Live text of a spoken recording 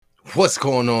What's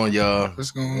going on, y'all?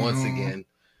 What's going Once on? again,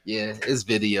 yeah, it's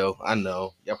video. I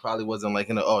know y'all probably wasn't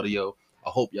liking the audio. I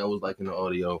hope y'all was liking the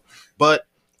audio, but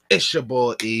it's your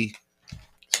boy E.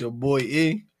 It's your boy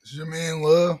E. It's your man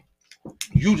Love.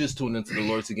 You just tuned into the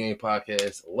Loyalty Game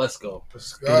Podcast. Let's go.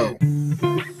 Let's go.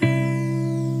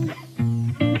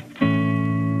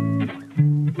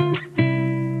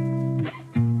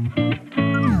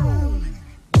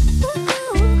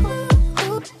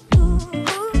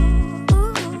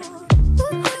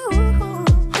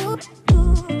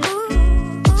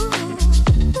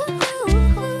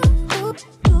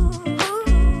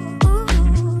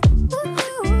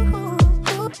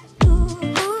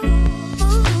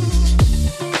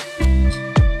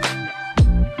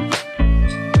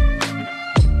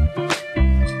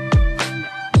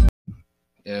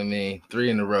 Three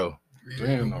in a row.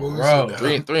 Three in a row.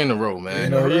 Three in a row,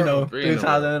 man. You know, Three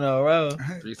times in a row.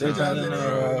 Three Three times in a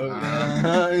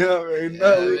row. You already Yeah,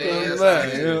 know we man, come that's back. how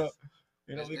it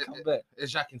You know is. we come back.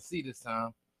 As y'all can see this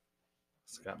time,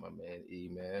 it's got my man E,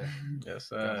 man. Yes,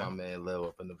 Got my sir. man Lil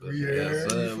up in the building. Yeah, Yes,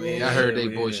 sir. yeah, Y'all heard their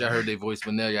yeah. voice. Y'all heard their voice,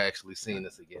 but now y'all actually seen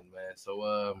us again, man. So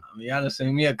I mean, y'all done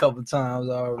seen me a couple times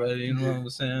already. You know what I'm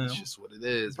saying? it's just what it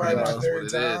is, Probably man. my It's what third it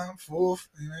is. time, fourth,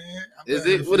 man. Is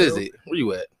it? What is it? Where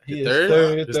you at? He Your is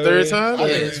third? It's third time? I Yeah.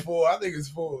 think it's four. I think it's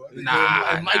four. I think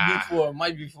Nah. It might be four. It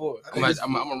might be four. I I'm think it's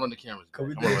gonna four. run the cameras. Cause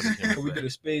we I'm gonna run the did, cameras. cause we did a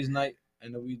spades night,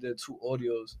 and then we did 2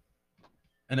 audios,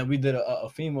 and then we did a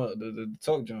female the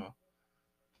talk joint.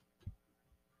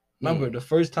 Remember the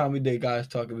first time we did guys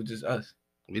talk, it was just us.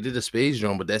 We did a space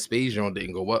drum, but that space drum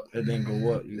didn't go up. It didn't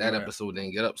go up. That episode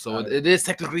didn't get up. So Right. it is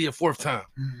technically your fourth time.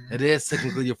 Mhm. It is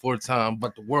technically your fourth time,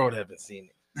 but the world haven't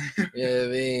seen it. You know what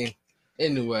I mean?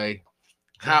 Anyway,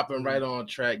 hopping right on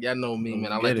track. Y'all know me,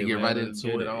 man. I like to get right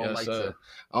into it. I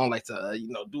don't like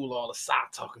to do all the side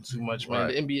talking too much, man.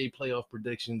 Right. The NBA playoff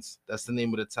predictions. That's the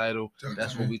name of the title.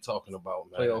 That's what we talking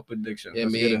about, man. Playoff prediction. Yeah,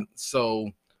 Let's get man.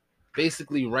 So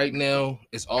basically, right now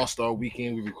it's All-Star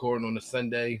Weekend. We're recording on a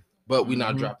Sunday, but we're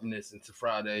not Mhm. dropping this until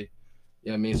Friday. You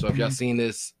know what I mean? So if y'all seen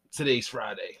this, today's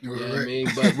Friday. You know what I Right. mean?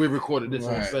 But we recorded this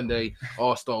on Right. Sunday,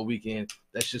 All-Star Weekend.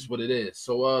 That's just what it is.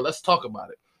 So let's talk about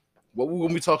it. What we're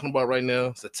gonna be talking about right now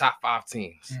is the top 5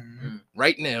 teams. Mhm.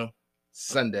 Right now,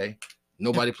 Sunday,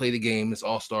 nobody played the game. It's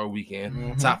All-Star Weekend.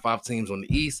 Mhm. Top 5 teams on the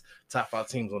East, top 5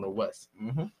 teams on the West.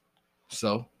 Mm-hmm.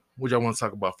 So what y'all want to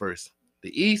talk about first?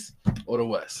 The East or the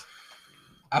West?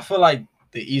 I feel like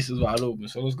the East is wide open,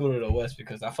 so let's go to the West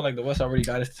because I feel like the West already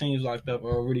got its teams locked up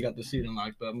or already got the season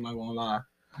locked up. I'm not gonna lie.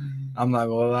 I'm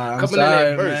Coming in sorry,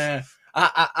 at first. man.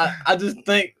 I just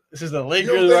think this is the You Lakers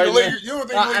don't think right the now. Lakers? You don't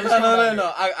think the Lakers?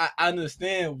 No. I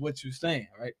understand what you're saying,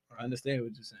 right? I understand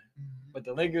what you're saying. But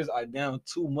the Lakers are down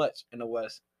too much in the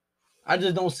West. I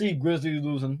just don't see Grizzlies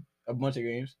losing a bunch of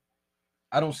games.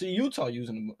 I don't see Utah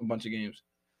using a bunch of games.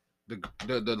 The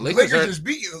The Lakers, are, just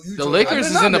beat you. the Lakers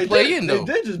is in the play-in, though.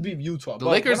 They did just beat Utah. the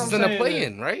but Lakers what is I'm in the saying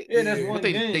play-in, right? Yeah, that's Yeah. one But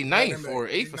they game. ninth or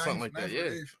eighth or something like that. Yeah.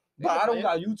 But I Yeah, don't man.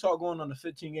 got Utah going on the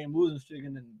 15-game losing streak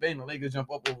and then bang the Lakers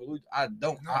jump up over Utah. I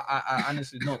don't. No. I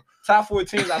honestly don't. Top 4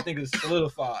 teams I think is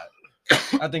solidified.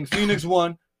 I think Phoenix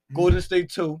 1, Golden State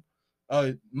 2,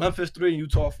 Memphis 3,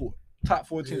 Utah 4. Top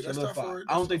 4 teams Yeah, that's top solidified. 4.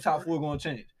 I don't think top 4 going to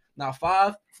change. Now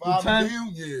 5 5 10, and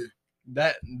down,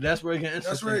 yeah. that's where it gets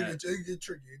That's interesting. where at. it get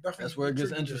tricky. That's where it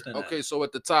gets interesting. Okay, so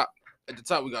at the top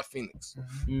we got Phoenix.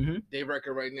 Mm-hmm. They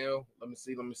record right now. Let me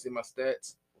see my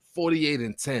stats.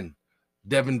 48-10.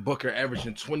 Devin Booker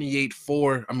averaging 28,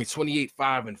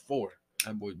 5 and 4.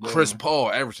 That boy Chris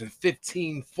Paul averaging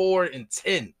 15, 4 and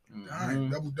 10. Dang,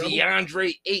 double.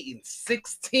 DeAndre Ayton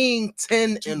 16,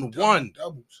 10 and 1.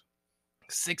 Doubles.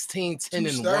 16, 10 Two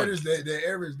and 1. starters that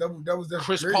average doubles. That's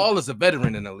Chris great. Paul is a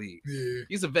veteran in the league. Yeah.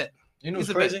 He's a vet. You know He's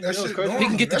what's a crazy? vet. You know what's crazy? He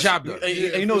can get the job done. And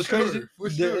you know what's for crazy? sure, for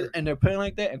sure. And they're playing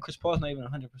like that, and Chris Paul's not even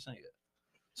 100% yet.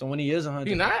 So when he is 100,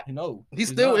 He not? No, He's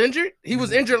still not. injured. He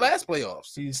was injured last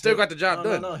playoffs. He's Still got the job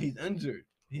done. No, he's injured.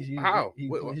 How?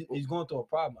 He's going through a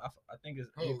problem. I think it's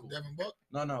Oh, ankle. Devin Buck.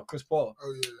 No, Chris Paul.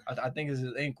 Oh yeah. I think it's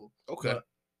his ankle. Okay. But,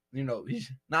 he's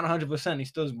not 100%. He's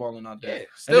still balling out there. Yeah,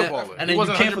 still And then- balling. and He then you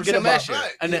wasn't can't 100% forget about- last year.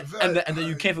 Right. And then, Yeah, and then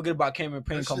you right. can't forget about Cameron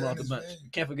Payne That coming shit off the in his bench. veins. You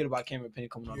can't forget about Cameron Payne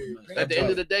coming off Yeah, the bench. Payne At the tough.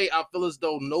 end of the day, I feel as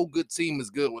though no good team is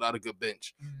good without a good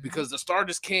bench Mhm. because the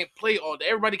starters can't play all.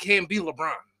 Everybody can't be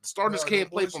LeBron. The starters No, can't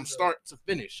no play bullshit, from though. start to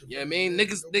finish. You know what I mean? Yeah,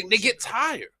 Niggas, no they bullshit, get though.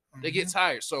 tired. They get Mhm.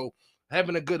 tired. So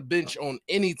having a good bench on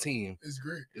any team It's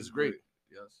great. is great.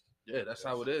 Yes. Yeah, that's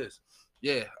how it is.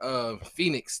 Yeah,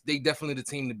 Phoenix, they definitely the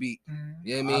team to beat. Mhm.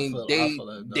 You know what I mean? I feel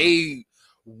that, though. they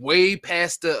way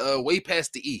past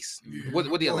the East. Yeah, What do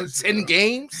you no like? bullshit, 10 though.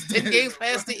 games? 10 games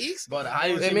past the East? But the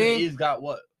highest I team mean- in the East got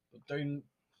what? 30,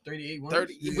 38 wins.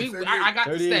 30. Yeah, I got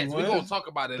the 38 stats. We're gonna wins. talk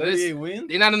about it. 38 wins.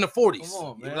 They're not in the 40s. Come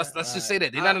on, man. Let's just say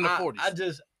that they're not in the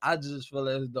 40s. I just feel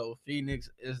as though Phoenix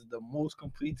is the most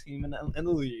complete team in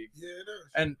the league. Yeah, it is.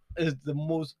 And is the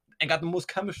most and got the most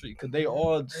chemistry because they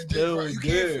all still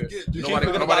good.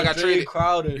 Nobody got Jay traded.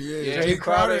 Crowder. Yeah, Jay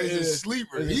Crowder is a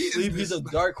sleeper. He's a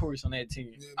dark horse on that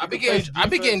team. Yeah, I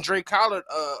be getting Drake Collard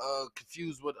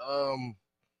confused with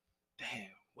damn,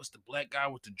 what's the black guy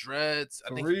with the dreads?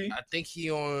 I think he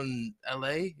on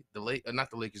LA, not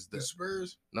the Lakers, the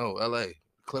Spurs. No, LA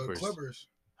Clippers.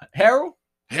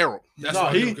 Harold. That's no,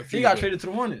 why he got traded to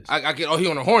the Hornets. I get he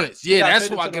on the Hornets. Yeah, that's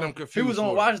why I get him confused. He was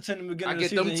on Washington in the beginning. I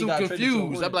get them two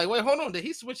confused. I'm like, wait, hold on, did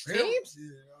he switch teams?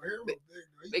 Yeah,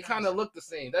 they kind of look the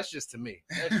same. That's just to me.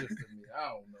 I don't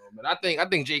know, man. I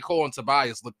think J. Cole and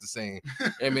Tobias look the same.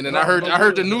 I mean, and I heard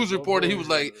the news report that he was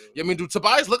like, I mean, do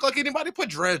Tobias look like anybody put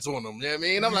dreads on him? You know what I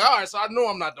mean? I'm like, all right, so I know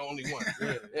I'm not the only one. You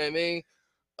know what I mean?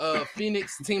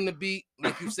 Phoenix team to beat,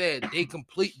 like you said, they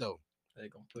complete though.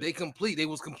 They complete. They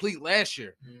was complete last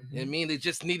year. Mm-hmm. You know what I mean, they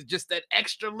just needed just that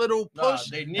extra little push.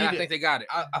 They needed. I think they got it.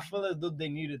 I feel as though they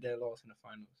needed that loss in the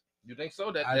finals. You think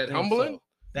so? That humbling?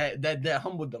 So. That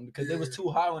humbled them because they was too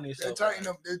high on themselves. They tightened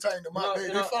them out. They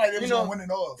felt like they was gonna win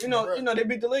it all. You know, they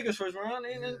beat the Lakers first round,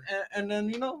 and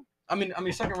then I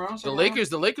mean second round. The Lakers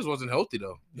wasn't healthy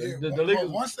though. Yeah, the Lakers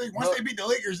once they beat the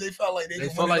Lakers, they felt like they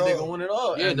gonna win it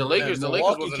all. Yeah, the Lakers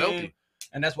wasn't healthy,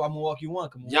 and that's why Milwaukee won.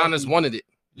 Giannis wanted it.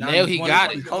 Now he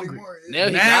got it. Now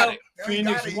he got it.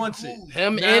 Phoenix wants it.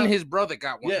 Him and his brother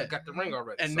got one. Got the ring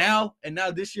already. And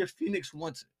now this year Phoenix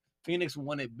wants it. Phoenix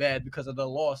won it bad because of the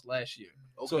loss last year.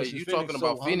 Okay, so you talking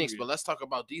about Phoenix, but let's talk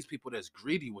about these people that's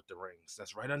greedy with the rings.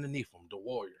 That's right underneath them, the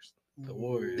Warriors.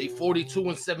 They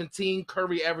 42-17.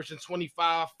 Curry averaging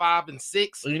 25, 5 and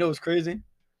 6. You know what's crazy?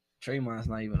 Draymond's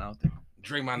not even out there.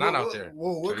 Draymond not out there.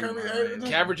 What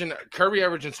Curry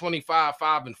averaging 25,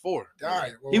 5 and 4.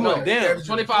 He went down.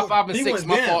 25, 5 and 6.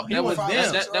 My fault. That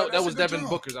was Devin Devin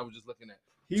Booker's. I was just looking at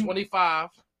 25.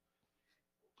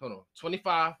 Hold on,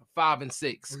 25, 5 and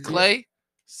 6. Clay,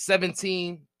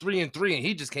 17, 3 and 3, and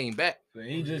he just came back.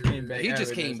 He just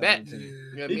came back.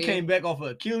 He came back off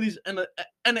of Achilles and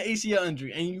an ACL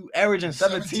injury, and you averaging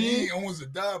 17. Almost a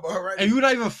dub already. And you're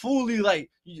not even fully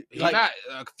like. Not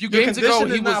a few games ago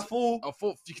he was not full. A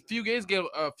few games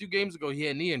ago he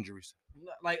had knee injuries.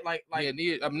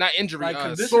 Not injury,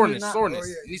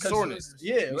 soreness. He's soreness.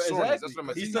 Yeah, exactly. That's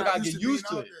what he still gotta get used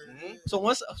to it. So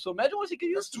imagine once he get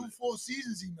used to it. That's 2 full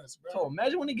seasons he missed, bro. So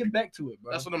imagine when he get back to it,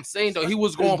 bro. That's what I'm saying, though. He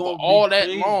was going for all that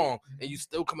long, and you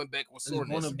still coming back with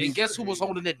soreness. And guess who was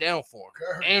holding it down for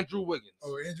him? Andrew Wiggins.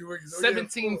 Andrew Wiggins.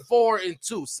 17, 4 and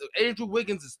 2. So Andrew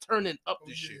Wiggins is turning up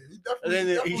this year.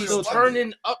 He's still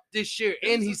turning up this year,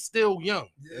 and he's still young.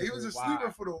 Yeah, he was a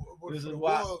sleeper for the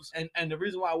Wolves. And the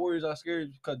reason why Warriors are scared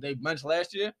is because they benched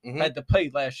last year, had to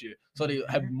play last year. So they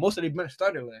have most of their bench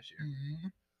started last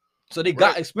year. So they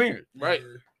got experience. Right.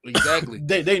 Exactly.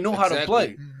 They know how to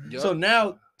play. Yep. So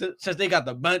now since they got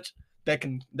the bench that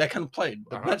can play,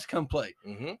 the bench can play.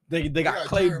 They got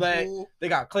Clay back. They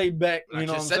got Clay back. You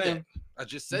know what I'm saying? I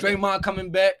just said Draymond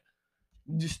coming back.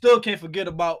 You still can't forget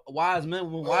about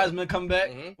Wiseman. When Wiseman come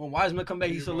back,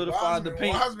 he solidified the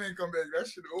paint. Wiseman come back, that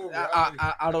shit over.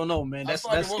 I don't know, man. That's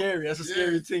scary. That's a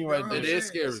scary team right there. It is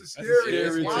scary. That's a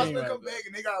scary Wiseman come back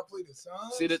and they gotta play the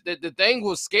Suns. See, the thing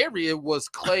was scary. It was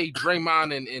Clay,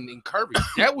 Draymond, and Curry.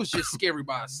 That was just scary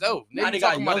by itself. Now they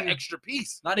talking about an extra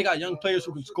piece. Now they got young players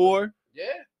who can score. Yeah.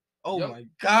 Oh my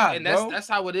God, and that's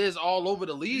how it is all over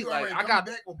the league. Like I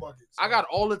got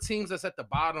all the teams that's at the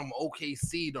bottom: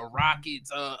 OKC, the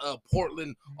Rockets,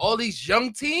 Portland, all these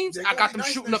young teams. I got them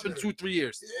shooting up in 2-3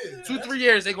 years. 2-3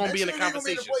 years, they're gonna be in the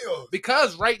conversation.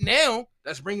 Because right now,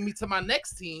 that's bringing me to my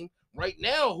next team. Right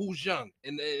now, who's young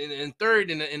in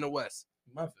third in the West?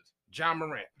 Memphis. Ja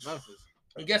Morant.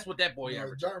 And guess what that boy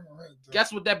averaged?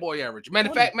 Guess what that boy averaged? Matter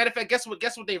of fact, guess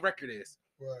what their record is?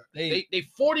 They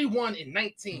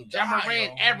 41-19. Ja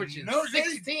Morant averaging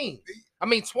 16.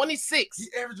 26.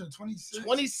 He averaging 26.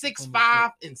 26,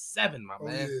 5 and 7, my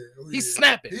man. He's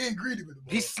snapping. He ain't greedy with the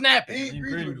ball. He's snapping. He ain't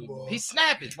greedy with the ball. He's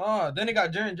snapping. Then they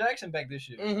got Jaren Jackson back this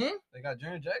year. They got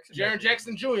Jaren Jackson. Jaren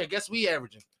Jackson Jr. Guess we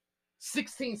averaging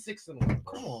 16, 6 and 1.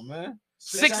 Come on, man.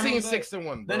 16, 6 and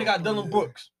 1. Then they got Dylan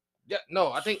Brooks. Yeah,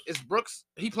 no, I think it's Brooks.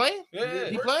 He playing? Yeah,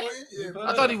 he playing?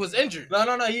 I thought he was injured.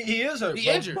 No, he is hurt. He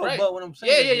injured, right? But what I'm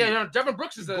saying, yeah. Devin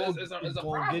Brooks is a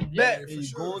problem. Get back.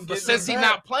 But since he's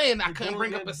not playing, I couldn't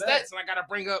bring up his stats, and I gotta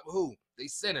bring up who They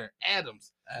center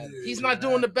Adams. He's Yeah, not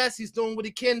doing the best. He's doing what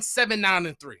he can.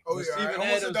 7-9-3. Oh yeah, Steven almost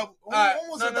Adams. a double. Alright,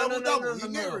 Almost a double.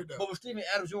 No. But with Steven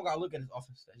Adams, you don't gotta look at his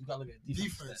offense stats. You gotta look at his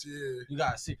defense. Yeah. You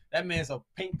gotta see that man's a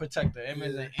paint protector. That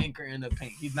man's an anchor in the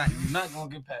paint. You're not gonna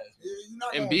get past.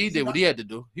 Yeah, Embiid did what he had to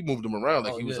do. He moved him around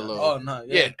like he was a little. Oh no,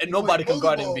 yeah. And nobody can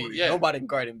guard Embiid. Yeah. Nobody can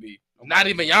guard Embiid. Not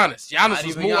even Giannis. Giannis Not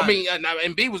was even moving. I Giannis.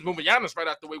 mean, Embiid was moving Giannis right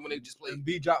out the way when they just played.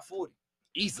 Embiid dropped 40.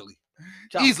 Easily.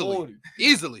 Dropped Easily. 40.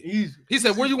 Easily. Easy. He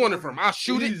said, "Where you want it from? I'll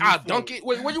shoot it. Easy I'll 40. dunk it.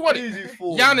 Where you want it? Easy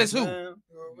 40, Giannis who? man.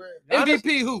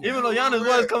 MVP who? Even though Giannis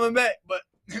was coming back, but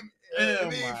God.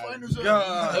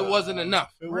 It wasn't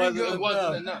enough. It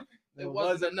wasn't enough. It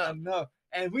wasn't enough.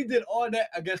 And we did all that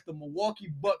against the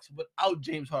Milwaukee Bucks without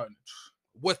James Harden.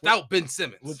 Without Ben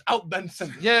Simmons. Without Ben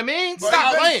Simmons. Yeah, I mean,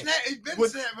 stop playing.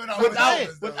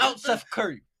 Without Seth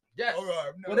Curry. Yes.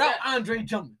 Without Andre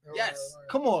Drummond. Yes.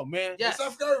 Come on, man. Yes.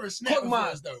 Seth Curry was snapping for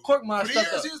us, though. Korkmaz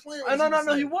stepped up.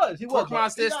 No, he was.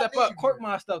 Korkmaz did step up.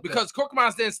 Korkmaz stepped up. Because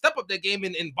Korkmaz didn't step up that game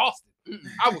in Boston.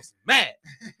 I was mad.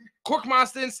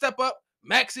 Korkmaz didn't step up.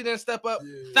 Maxey didn't step up.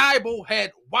 Thibault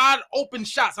had wide open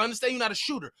shots. I understand you're not a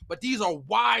shooter, but these are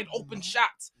wide open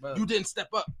shots. Bro. You didn't step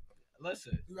up.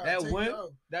 Listen, that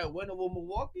win over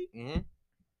Milwaukee,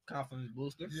 confidence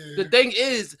booster. The thing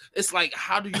is, it's like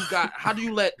how do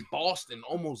you let Boston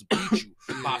almost beat you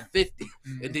by 50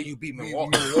 and then you beat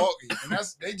Milwaukee? And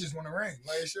they just want to ring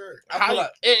last year.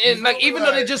 Even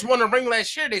though they just won a ring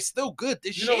last year, they still good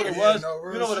this year. You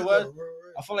know what it was?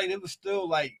 I feel like they were still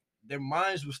like their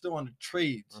minds were still on the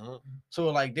trades, so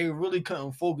like they really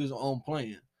couldn't focus on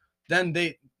playing. Then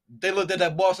they looked at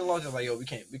that Boston loss and like, yo, we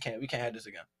can't have this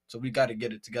again. So we got to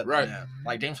get it together now.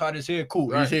 Like James Harden's here,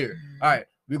 cool, he's here. All right,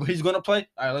 he's gonna play.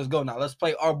 All right, let's go now. Let's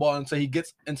play our ball until he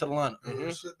gets into the lineup.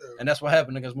 And that's what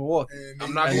happened against Milwaukee.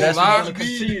 I'm not gonna lie.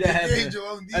 Continue to happen.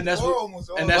 And that's what's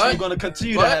gonna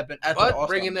continue to happen. But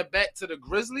bringing it back to the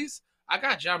Grizzlies, I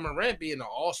got Ja Morant being an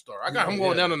all-star. I got him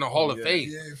going down in the Hall of Fame.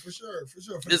 Yeah, for sure.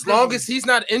 As long as he's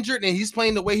not injured and he's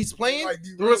playing the way he's playing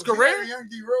through his career,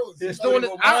 he's doing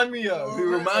it. He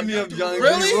remind me of young D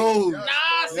Rose. Rose. Nah,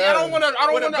 see, I don't want to.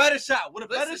 With a better shot. With a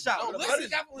better shot. No. But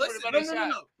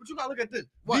you gotta look at this.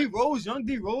 D Rose, young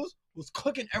D Rose was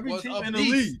cooking every team in the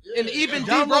league. And even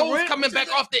D Rose coming back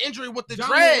off the injury with the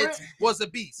dreads was a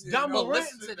beast. Ja Morant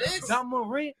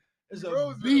is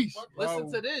a beast. Listen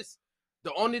to this.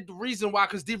 The only reason why,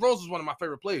 because D Rose was one of my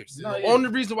favorite players. The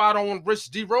only reason why I don't want to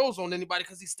risk D Rose on anybody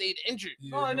because he stayed injured.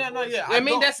 I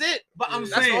mean, that's it. But I'm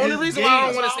that's saying the only reason why I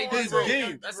don't want to say D Rose.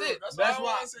 Game. That's it. That's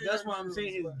why I'm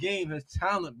saying his game, his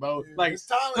talent, bro. Like his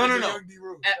talent. No.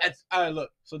 All right, look.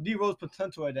 So D Rose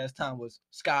potential at that time was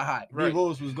sky high. Right. D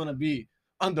Rose was gonna be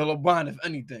under LeBron if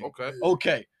anything.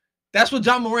 Okay. That's what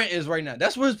Ja Morant is right now.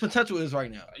 That's where his potential is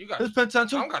right now. His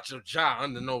potential. I don't got your Ja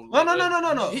under no.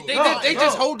 No. They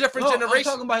just whole different generation. I'm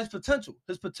talking about his potential.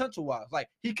 His potential wise, like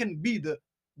he can be the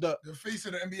face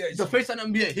of the NBA. The face of the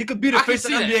NBA. He could be the face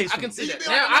of the NBA. I can see that.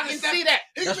 Now I can see that.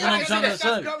 That's what I'm trying to say.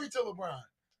 Steph Curry to LeBron.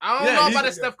 I don't know about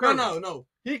that Steph Curry. No.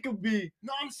 He could be.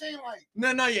 No, I'm saying like.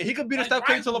 No. He could be the Steph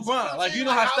Curry to LeBron. Like you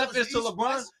know how Steph is to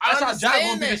LeBron. That's how Ja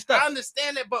gonna be the Steph. I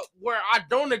understand it, but where I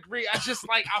don't agree, I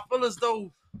feel as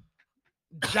though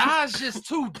Ja's just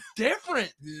too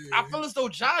different. I feel as though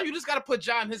you just got to put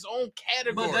Ja in his own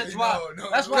category. But that's why.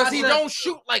 Because he don't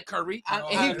shoot like Curry, and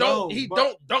he don't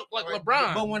dunk like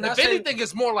LeBron. But when if anything,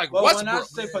 it's more like Westbrook. When I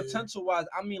say potential wise,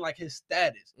 I mean like his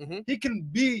status. He can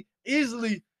be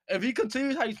easily. If he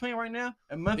continues how he's playing right now,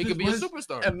 and Memphis he could be a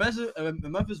superstar. And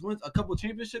Memphis wins a couple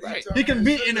championships, he can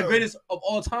be in the greatest of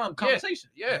all time conversation.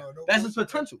 That's his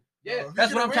potential.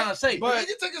 That's what I'm trying to say. But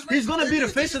he's gonna be the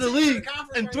face of the league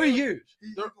in 3 years.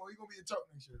 He's gonna be a top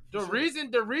next year.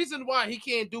 The reason why he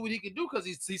can't do what he can do because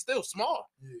he's still small.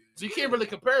 So you can't really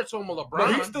compare it to him with LeBron.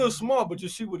 But he's still small, but you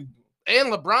see what he do.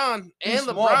 And LeBron,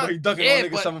 small, but he dunking on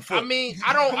niggas 7 foot. I mean,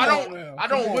 I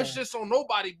don't wish this on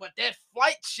nobody, but that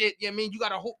flight shit, I mean, you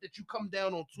gotta hope that you come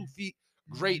down on 2 feet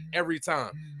great every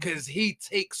time because he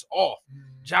takes off.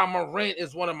 Ja Morant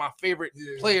is one of my favorite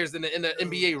players in the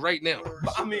NBA right now.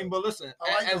 But listen,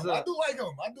 I do like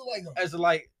him.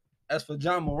 As for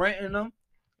Ja Morant and them,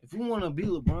 if you want to be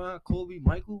LeBron, Kobe,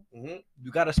 Michael,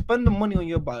 you gotta spend the money on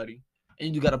your body.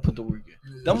 And you gotta put the work in.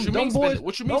 Them boys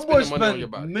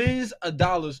spend millions of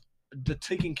dollars to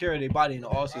taking care of their body in the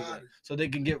offseason so they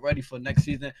can get ready for next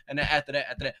season. And then after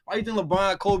that. Why you think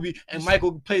LeBron, Kobe, and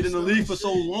Michael played in the league for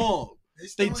so long?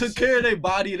 They took care of their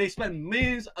body. They spent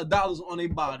millions of dollars on their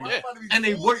body. And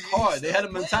they worked hard. They had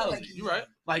a mentality. You're right.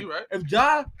 If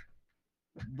Ja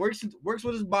works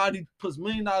with his body, puts $1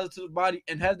 million to his body,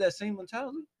 and has that same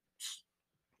mentality.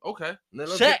 Okay.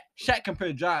 Shaq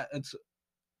compared Ja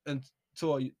to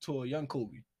to a young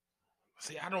Kobe.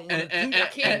 See, I don't want to. I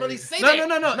can't really say that.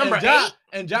 No. Number 8.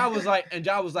 And Ja was like,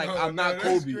 I'm not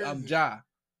Kobe. Crazy. I'm Ja.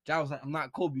 Ja was like, I'm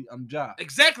not Kobe. I'm Ja.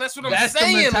 Exactly. That's what I'm That's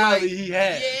saying. the mentality like, he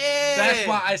had. Yeah. That's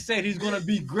why I said he's gonna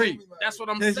be great. That's what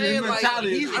I'm His saying. Like,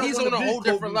 mentality. he's on a whole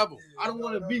different level. I don't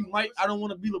want to be Mike. I don't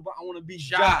want to be LeBron. I want to be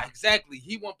Ja. Ja. Exactly.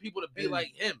 He want people to be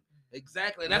like him.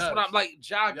 Exactly. And that's what I'm like.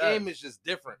 Ja game is just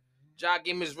different. Ja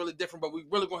game is really different. But we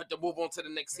really gonna have to move on to the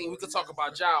next team. We could talk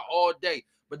about Ja all day.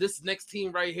 But this next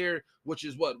team right here, which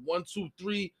is what 1, 2,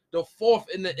 3, the 4th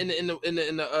in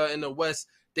the West,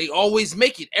 they always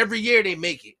make it. Every year they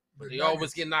make it, but they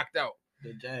always get knocked out.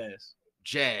 The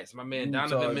Jazz, my man,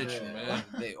 Donovan Mitchell, man.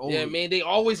 Man. They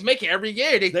always make it every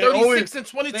year. They 36 and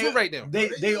 22 right now.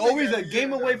 They always a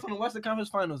game away from the Western Conference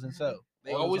Finals themselves.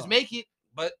 They always make it,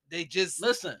 but they just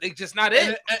not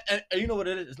it. it. And you know what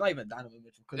it is? It's not even Donovan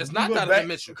Mitchell. It's not Donovan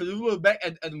Mitchell. Because if you look back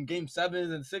at them game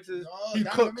 7s and 6s, he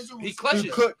cooks. He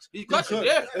clutches. He clutches.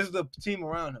 Yeah, it's the team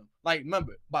around him. Like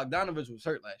remember, Bogdanovich was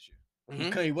hurt last year.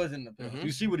 Because he wasn't in the playoffs.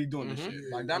 You see what he's doing this year.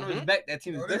 Bogdanovich's back. That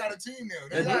team is they different. got a team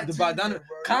now. The Bogdanovic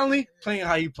Conley playing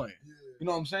how he playing. Yeah. You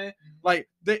know what I'm saying? Like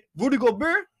Rudy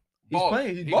Gobert, he's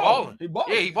playing. He's balling. He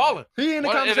balling. Yeah, he balling. He in the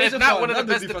conversation. If not one of the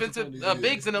best defensive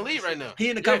bigs in the league right now. He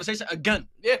in the conversation again.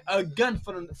 Yeah, again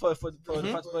for the defensive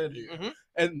player of the year.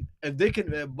 And if they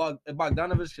can, if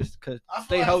Bogdanovich could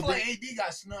stay healthy. I feel like AD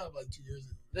got snubbed like 2 years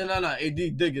ago. No.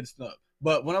 AD did get snubbed.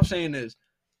 But what I'm saying is,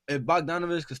 if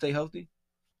Bogdanovich could stay healthy,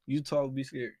 Utah would be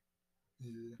scary.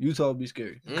 Yeah. Utah would be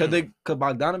scary because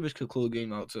Bogdanovich could close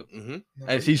game out too.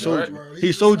 As he showed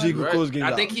you could close game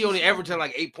out. I think he only averaged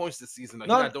like 8 points this season. Like,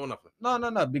 he's not doing nothing.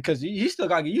 No, because he still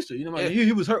got to get used to it. You know what I mean?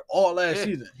 He was hurt all last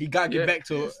season. He got to get back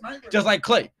to it, just like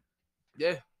Clay.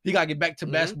 Yeah, he got to get back to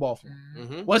basketball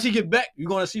form. Once he get back, you're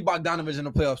gonna see Bogdanovich in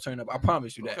the playoffs turn up. I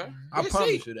promise you that. Okay. I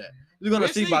promise you that. You're gonna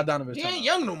see Bogdanovich. He ain't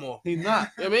young no more. He's not.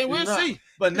 I mean, we'll see.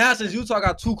 But now since Utah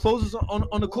got 2 closers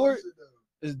on the court.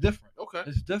 It's different. Okay.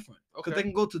 It's different. Because they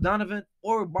can go to Donovan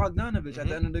or Bogdanovich at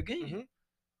the end of the game.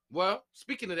 Well,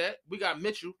 speaking of that, we got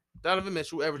Donovan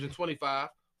Mitchell, averaging 25,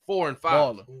 4 and 5.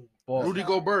 Baller. Rudy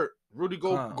Gobert.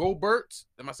 Gobert.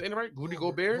 Am I saying it right? Rudy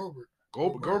Gobert?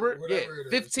 Gobert? Yeah.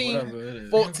 15,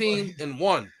 14, and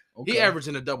 1. Okay. He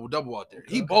averaging a double-double out there.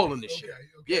 He balling this shit.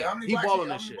 Yeah, he balling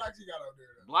this shit.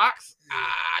 Blocks? Yeah.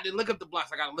 I didn't look up the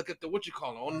blocks. I gotta look at the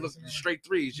only look at the straight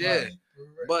threes. Yeah.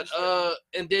 But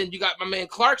and then you got my man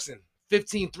Clarkson,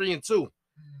 15, 3 and 2.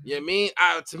 You know what I mean?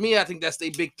 To me, I think that's the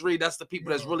big 3. That's the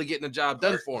people that's really getting the job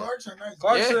done for him.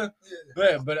 Clarkson,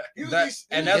 but that's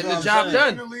getting the job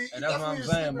done. And that's what I'm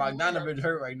saying. Bogdanovich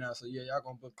hurt right now, so yeah, y'all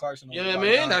gonna put Clarkson on. You know what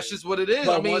I mean? That's just what it is.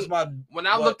 But I mean, when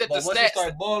I looked at the stats, once he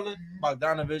started balling,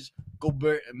 Bogdanovich,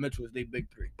 Gobert, and Mitchell is they big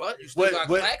 3. But you still got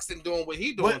Claxton doing what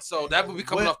he doing, so that would be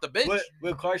coming off the bench.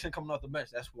 With Clarkson coming off the bench,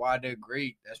 that's why they're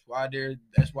great. That's why they're.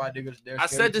 I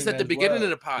said this at the beginning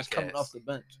of the podcast. Coming off the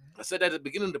bench. I said that at the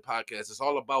beginning of the podcast. It's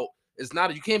all about. It's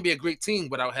not. You can't be a great team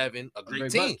without having a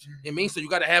great team. It means so you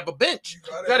got to have a bench.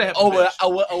 You got to have.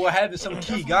 Or having some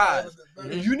key guys.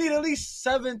 You need at least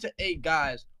 7 to 8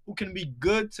 guys who can be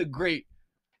good to great.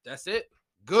 That's it.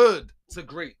 Good to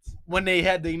great. When they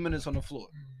had the minutes on the floor.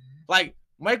 Like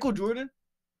Michael Jordan,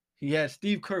 he had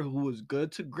Steve Kerr, who was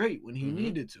good to great when he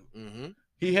needed to.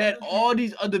 He had all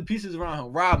these other pieces around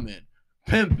him. Rodman,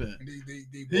 pimping.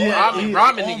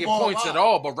 Rodman didn't get points at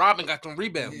all, but Rodman got some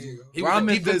rebounds. Yeah.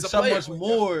 Rodman did so much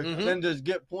more than just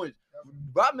get points.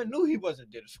 Rodman knew he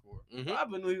wasn't there to score.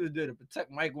 Rodman knew he was there to protect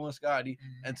Michael and Scottie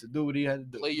and to do what he had to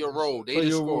do. Play your role. They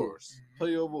the scorers.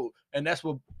 Play your role. And that's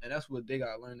what they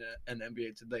got to learn in the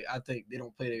NBA today. I think they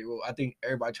don't play their role. I think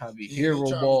everybody trying to be hero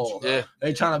ball. Yeah.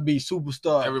 They trying to be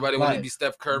superstar. Everybody want to be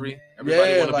Steph Curry.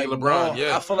 Everybody want to be LeBron.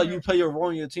 Yeah. I feel like you play your role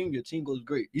in your team goes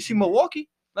great. You see Milwaukee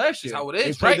last year. That's how it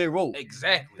is. They played their role.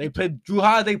 Exactly. They played Drew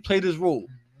Holiday played his role.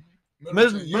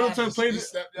 Middleton played.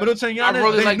 Middleton Giannis.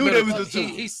 Really they knew they was the 2.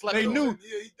 He slept. They knew.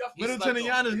 Middleton and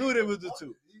Giannis knew they was the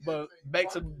 2. But back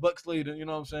to Bucks later, you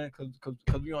know what I'm saying?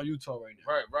 Because we on Utah right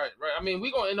now. Right. I mean,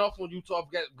 we gonna end off on Utah.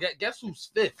 Guess who's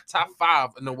 5th, top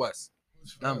 5 in the West?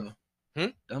 Denver.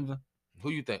 Denver. Who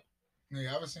you think?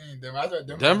 Yeah, I was saying Denver. I thought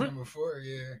Denver number 4.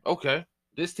 Yeah. Okay.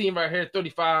 This team right here,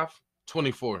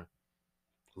 35-24.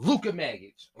 Luka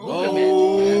Magic. You know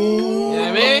what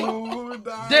I mean?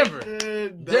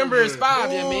 Denver is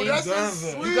 5. You know what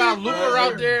I mean? You got Luka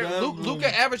out there.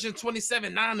 Luka averaging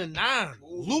 27, 9 and 9.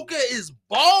 Luka is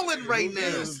balling right now.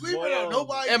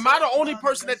 Am I the only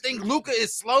person that think Luka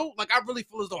is slow? Like I really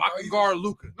feel as though I can guard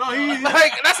Luka. No,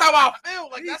 like that's how I feel.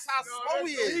 Like that's how slow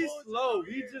he is. He's slow.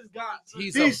 He just got.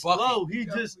 He's slow. He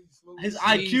just his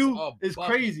IQ is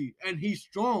crazy and he's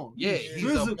strong. Yeah, he's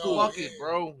a bucket,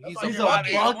 bro. He's a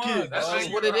bucket. That's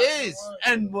just what it is.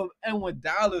 And with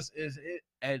Dallas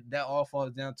and that all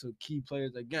falls down to key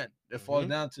players again. It falls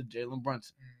down to Jalen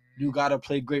Brunson. You gotta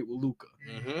play great with Luka.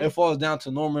 It falls down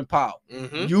to Norman Powell.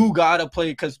 You gotta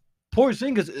play because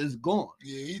Porzingis is gone.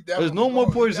 Yeah, there's no more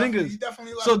Porzingis.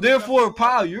 So therefore,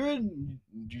 Powell,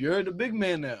 you're the big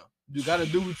man now. You gotta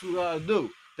do what you gotta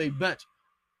do. They bench.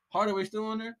 Hardaway still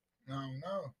on there?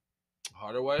 No.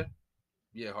 Hardaway?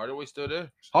 Yeah, Hardaway's still there.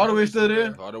 Hardaway's still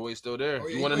there? Hardaway's still there. Oh,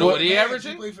 yeah, you want to know what he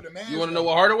averaging? You want to know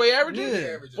what Hardaway averaging?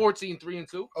 Yeah. 14, 3 and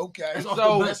 2. Okay. That's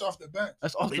off the bench.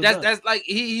 That's like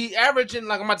he averaging,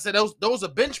 like I'm about to say, those are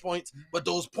bench points, but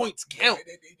those points count.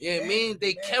 Yeah, I mean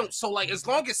they count. So like as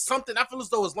long as something, I feel as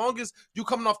though as long as you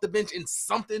coming off the bench and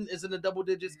something is in the double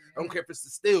digits, I don't care if it's the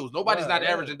steals. Nobody's not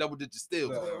averaging double digit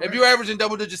steals. If you're averaging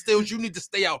double digit steals, you need to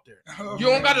stay out there. You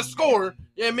don't gotta score.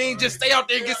 You know what I mean? Just stay out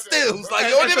there and get steals. Like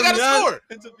you don't even gotta score.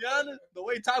 And to be honest, the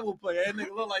way Ty will play, that nigga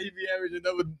look like he be averaging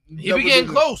double. He be getting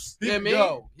close. You know what I mean?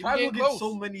 Ty will get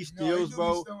so many steals,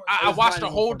 bro. I watched a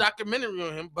whole documentary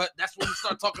on him, but that's when we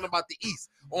start talking about the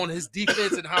East, on his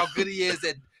defense and how good he is.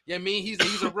 At, you know what I mean?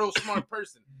 He's a real smart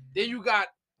person. Then you got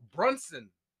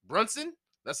Brunson.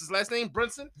 That's his last name,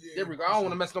 Brunson? Yeah, there we go. I don't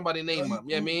want to mess nobody's name up. You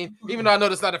know what I mean? Even though I know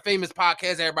that's not a famous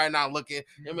podcast, everybody not looking.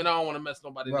 I mean, I don't want to mess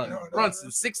nobody's name up. Brunson,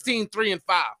 16, 3 and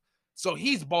 5. So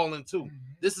he's balling too.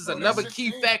 This is another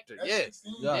key factor. Yeah.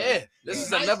 This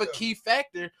is another key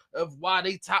factor of why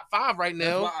they top 5 right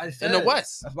now in the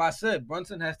West. That's why I said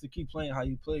Brunson has to keep playing how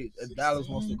he plays. If Dallas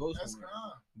wants to go somewhere,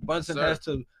 Brunson has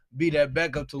to be that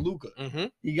backup to Luka.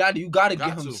 You got to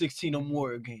give him 16 or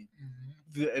more a game.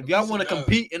 If y'all want to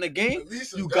compete in a game,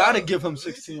 you got to give him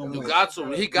 16 or more. You got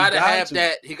to. He got to have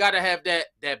that. He got to have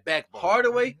that backbone.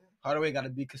 Hardaway got to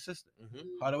be consistent.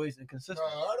 Hardaway's inconsistent.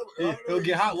 He'll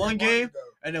get hot one game,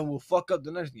 and then we'll fuck up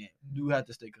the next game. You have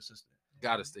to stay consistent.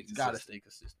 Got to stay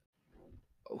consistent.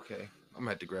 Okay. I'm going to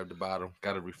have to grab the bottle.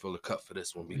 Got to refill the cup for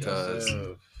this one because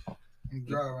we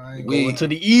going to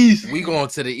the East. We going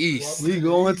to the East. We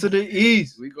going to the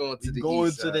East. We going to the East.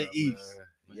 Going to the East.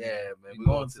 Yeah, man. We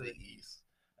going to the East.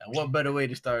 And what better way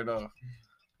to start off?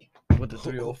 With the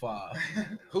 305.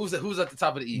 Who's at the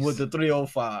top of the East? With the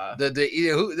 305.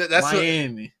 That's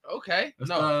Miami. Okay.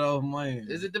 Let's start off Miami.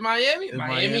 Is it the Miami?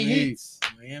 Miami Heat.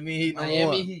 Miami Heat.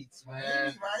 Miami Heat, man.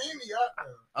 Miami out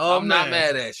there. I'm not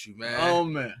mad at you, man. Oh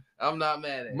man. I'm not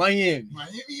mad at you. Miami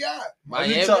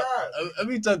out. Let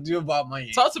me talk to you about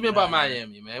Miami. Talk to me about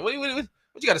Miami, man. What you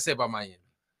got to say about Miami?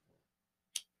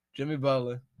 Jimmy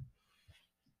Butler,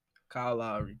 Kyle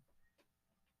Lowry,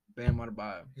 Bam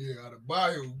Adebayo. Yeah,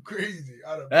 Adebayo, crazy.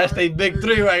 That's they big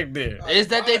 3 right there. Is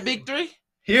that they big 3?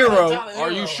 Hero. Are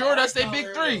you sure that's their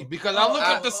big 3? Because I looked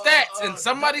at the stats and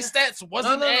somebody's stats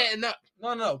wasn't adding up.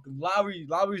 No.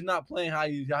 Lowry's not playing how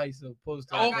he's supposed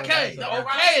to. Okay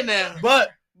now.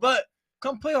 But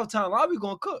come playoff time, Lowry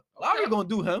gonna cook. Lowry gonna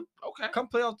do him. Okay. Come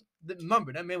playoff.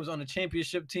 Remember that man was on the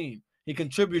championship team. He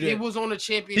contributed. He was on the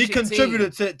championship team. He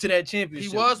contributed to that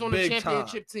championship. He was on the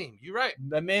championship team. You're right.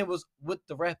 That man was with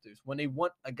the Raptors when they won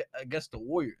against the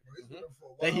Warriors.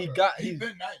 And he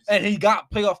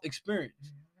got playoff experience.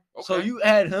 Okay. So you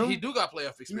add him. He do got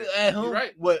playoff experience. You add him. You're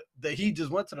right. That he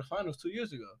just went to the finals 2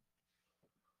 years ago.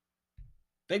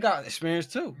 They got experience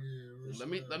too. Yeah,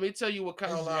 let me tell you what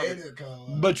Kyle Lowry.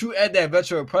 But you add that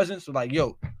veteran presence, so like,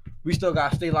 yo, we still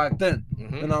gotta stay locked in. You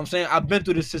know what I'm saying? I've been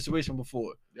through this situation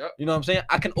before. Yep. You know what I'm saying?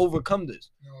 I can overcome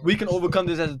this. We can overcome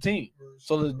this as a team.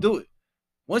 So let's do it.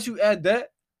 Once you add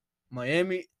that,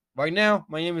 Miami, right now,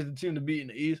 Miami is the team to beat in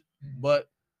the East, but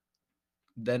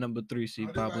that number 3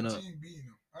 seed popping up.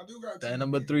 That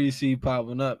number 3 seed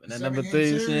popping up. And that number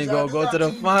 3 seed gonna go to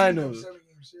the finals.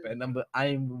 That number,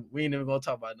 we ain't even gonna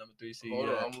talk about number 3 seed. Hold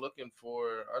on, I'm looking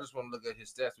for. I just want to look at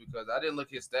his stats because I didn't look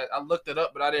at his stats. I looked it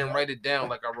up, but I didn't write it down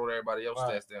like I wrote everybody else's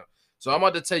stats down. So I'm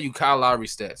about to tell you Kyle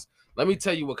Lowry's stats. Let me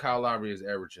tell you what Kyle Lowry is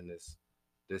averaging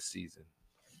this season.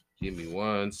 Give me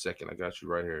 1 second. I got you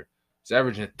right here. He's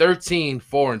averaging 13,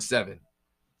 4 and 7.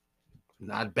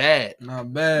 Not bad.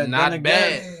 Not bad. Not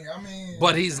bad.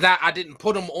 But he's not. I didn't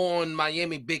put him on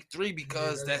Miami Big 3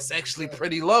 because that's actually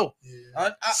pretty low.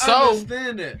 I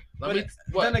understand it. But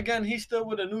then again, he's still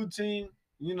with a new team.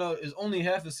 you know, it's only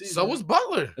half a season. So was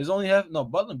Butler. It's only half. No,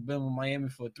 Butler been with Miami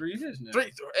for 3 years now.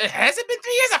 It hasn't been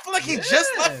 3 years. I feel like he just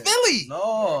left Philly.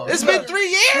 No, it's been 3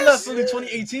 years. He left Philly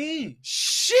 2018.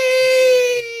 Sheesh,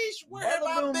 where have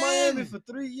I been? Miami for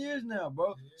 3 years now,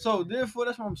 bro. So therefore,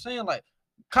 that's what I'm saying. Like,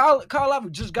 Kyle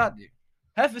Lowry just got there,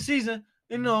 half a season.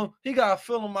 You know, he got to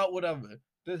fill him out, whatever.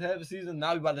 This half a season,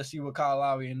 now we about to see what Kyle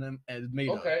Lowry and them is made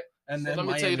of. Okay. And so then let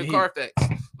me tell you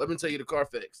the car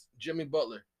facts. Jimmy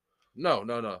Butler. No. I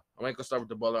ain't gonna start with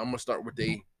the Butler. I'm gonna start with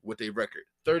they record.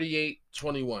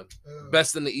 38-21.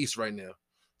 Best in the East right now.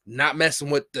 Not messing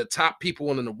with the top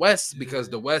people in the West because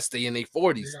the West, they in their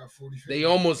 40s. They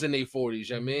almost in their 40s,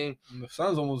 you know what I mean? And the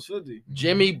Suns almost 50.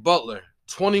 Jimmy Butler,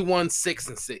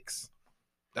 21-6-6.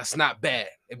 That's not bad.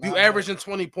 If you averaging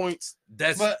 20 points,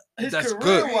 that's good.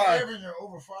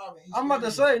 I'm about to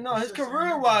say, no, his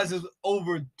career-wise is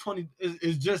over 20.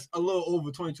 Is just a little over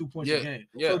 22 points a game.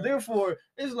 Yeah. So therefore,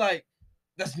 it's like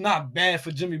that's not bad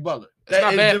for Jimmy Butler. It's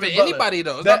not bad for anybody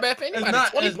though. It's not bad for anybody.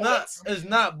 It's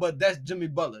not. But that's Jimmy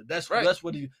Butler. That's right. That's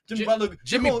what Butler.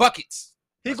 Jimmy buckets.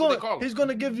 He's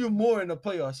gonna give you more in the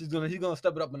playoffs. He's gonna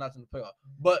step it up a notch in the playoffs.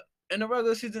 But in the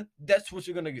regular season, that's what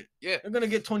you're gonna get. Yeah, you're gonna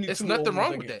get 22. There's nothing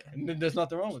wrong with that. There's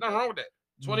nothing wrong with that. Nothing wrong with that.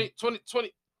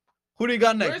 20. Who do you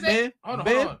got next? Ben? Hold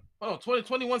on.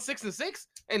 21-6-6.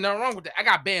 Ain't nothing wrong with that. I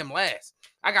got Bam last.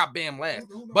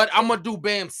 But I'm gonna do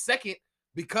Bam second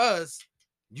because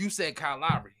you said Kyle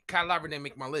Lowry. Kyle Lowry didn't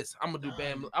make my list. I'm gonna do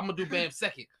Bam. I'm gonna do Bam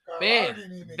second.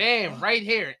 Bam, right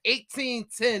here, 18,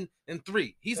 10, and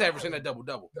 3. He's averaging a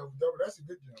double-double. That's a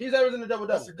good job. He's averaging a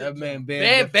double-double. That man,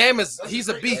 Bam he's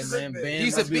a beast.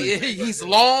 He's a beast. He's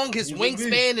long. His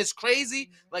wingspan is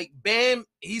crazy. Like Bam,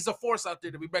 he's a force out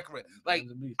there to be reckoned with. Like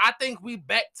I think we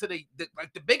back to the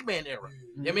big man era.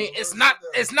 I mean, it's not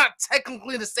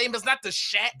technically the same. It's not the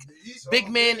Shaq big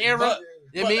man era.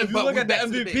 If you look at the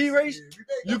MVP race,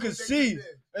 you can see,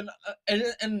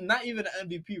 and not even the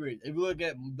MVP race. If you look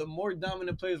at the more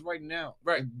dominant players right now,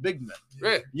 right, big men,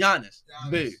 right, Giannis,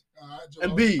 big,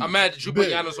 Embiid. Imagine you put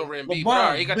Giannis over Embiid.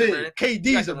 LeBron, he got big.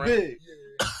 KD's a big.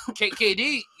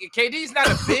 KD's not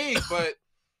a big, but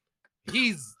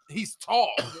he's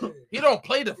tall. He don't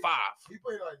play the 5. He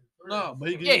played like 3. No, but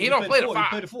he don't play the 5. He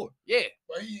played the 4. Yeah,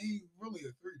 but he really a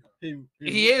 3 though.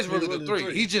 He is really the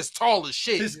 3. He's just tall as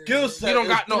shit. His skill set. He don't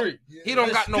got no. He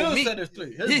don't got no meat.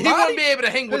 He wouldn't be able to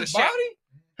hang with a Shaq.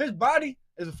 His body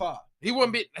is a 5. He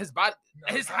wouldn't be. His body.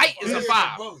 His height is a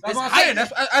 5. That's what I'm saying.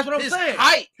 That's what I'm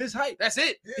saying. His height. That's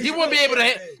it. He wouldn't be able to.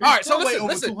 All right. So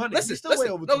listen. No, listen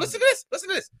to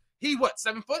this. He what?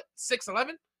 7 foot,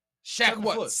 6'11". Shaq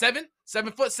what? 7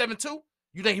 foot, 7'2".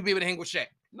 You think he'd be able to hang with Shaq?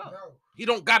 No. He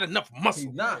don't got enough muscle.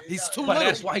 He's not. He's too but little.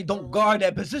 That's why he don't guard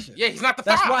that position. Yeah, he's not the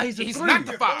 5. That's why he's not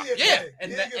the 5. Yeah.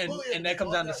 And that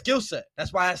comes down to skill set.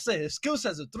 That's why I say his skill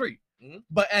set's a 3. Mm-hmm.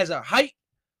 But as a height,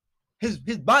 his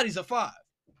body's a 5.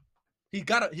 He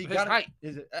got height.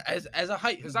 As a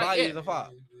height, his body is a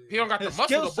 5. He don't got the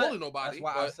muscle to bully nobody.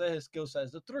 That's why I say his skill set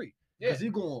is a 3. Because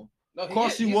he's going to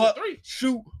cross you up,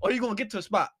 shoot, or he's going to get to a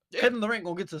spot. Yeah. Kevin Durant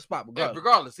gonna get to the spot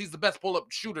regardless. He's the best pull-up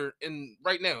shooter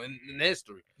right now in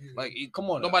history. Like, come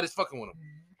on, nobody's fucking with him.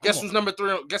 Guess who's number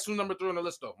 3? Guess who's number 3 on the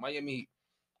list though? Miami Heat.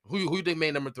 Who you think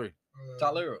made number 3?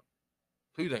 Tyler Hero.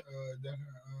 Who you think?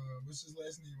 What's his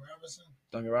last name? Robinson.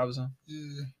 Duncan Robinson.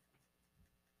 Yeah.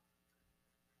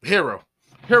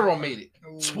 Hero made it.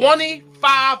 25-4.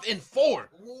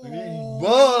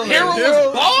 Hero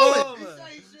was balling.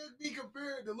 Be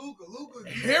compared to Luka.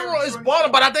 Hero is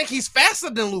balling, but I think he's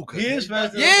faster than Luka. He is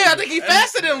faster. Yeah, I think he's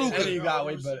faster than Luka. And he got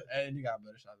way better. And he got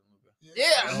better shot than Luka.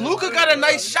 Yeah, Luka got a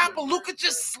nice shot, but Luka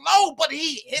just slow, but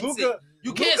he hits it.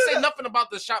 You can't say nothing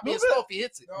about the shot being slow if he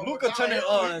hits it. Luka turn it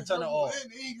on and turn it off.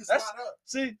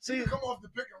 See. He come off the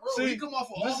pick and roll. He come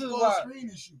off an off-ball screen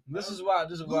and shoot. This is why.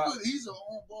 He's an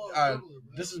on-ball dribbler.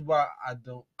 This is why I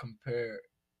don't compare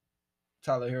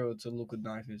Tyler Hero to Luka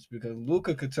Doncic, because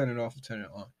Luka could turn it off and turn it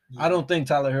on. Yeah. I don't think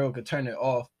Tyler Hero could turn it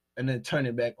off and then turn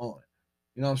it back on.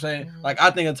 You know what I'm saying? Mm-hmm. Like, I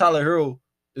think if Tyler Hero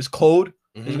is cold,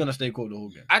 he's gonna stay cold the whole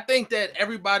game. I think that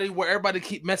where everybody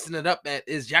keep messing it up at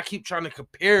is y'all keep trying to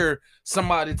compare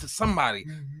somebody to somebody.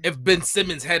 Mm-hmm. If Ben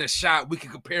Simmons had a shot, we can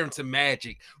compare him to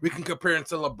Magic. We can compare him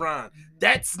to LeBron.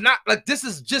 That's not like, this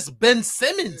is just Ben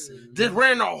Simmons.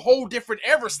 We're in a whole different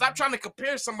era. Stop trying to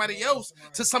compare somebody else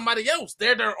to somebody else.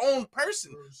 They're their own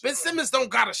person. Ben Simmons don't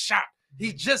got a shot.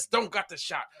 He just don't got the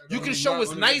shot. You can show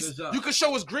his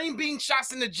green bean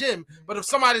shots in the gym, but if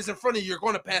somebody's in front of you, you're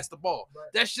going to pass the ball.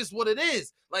 That's just what it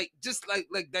is. Like, just like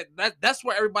that. That's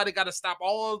where everybody got to stop.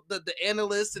 All the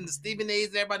analysts and the Stephen A's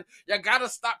and everybody. Y'all got to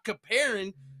stop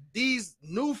comparing these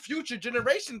new future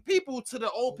generation people to the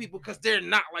old people because they're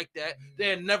not like that.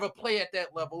 They'll never play at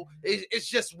that level. It's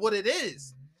just what it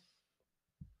is.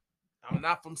 I'm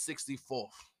not from 64th.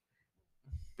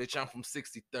 Bitch, I'm from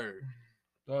 63rd.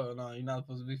 Oh, no, you're not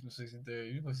supposed to be from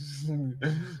 63rd.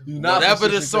 Whatever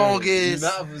the song is,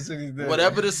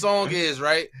 whatever the song is,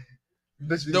 right?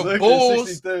 The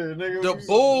Bulls,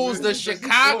 the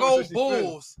Chicago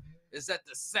Bulls is at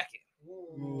the second.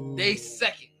 They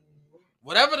second.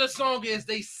 Whatever the song is,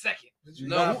 they second.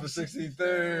 No, for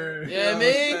 63rd. Yeah, I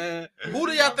mean, who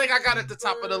do y'all think I got at the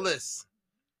top of the list?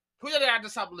 Who y'all think I got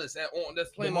at the top of the list?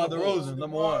 That's playing DeMar DeRozan,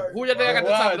 number one. Who y'all think I got at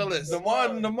the top of the list? DeMar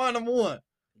number one.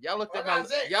 Y'all looked at my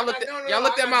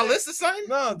my list or something?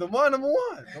 No, DeMar number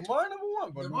one. DeMar number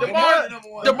one.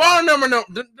 DeMar number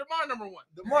one.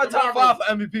 DeMar top 5 for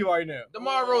MVP right now.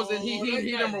 DeMar DeRozan,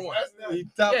 he number one. He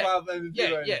top 5 for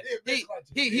MVP right now.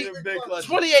 He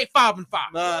 28, 5 and 5.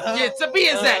 Yeah, to be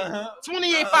exact.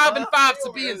 28, 5 and 5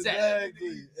 to be exact. Exactly.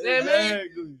 You know what I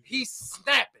mean? He's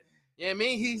snapping. You know what I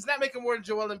mean? He's not making more than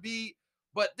Joel Embiid,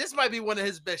 but this might be one of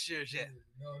his best years yet.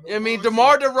 You know what I mean?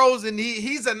 DeMar DeRozan,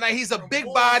 he's a big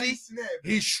body.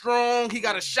 He's strong. He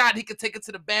got a shot. He can take it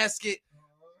to the basket.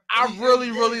 I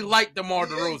really like DeMar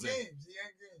DeRozan.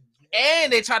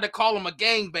 And they tried to call him a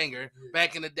gangbanger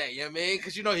back in the day. You know what I mean?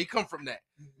 Because, he come from that.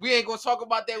 We ain't going to talk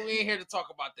about that. We ain't here to talk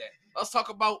about that. Let's talk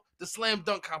about the slam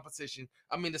dunk competition.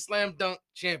 The slam dunk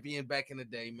champion back in the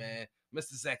day, man.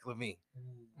 Mr. Zach LaVine.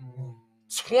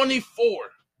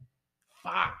 24,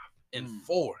 5 and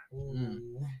 4.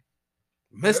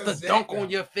 Mr. Dunk on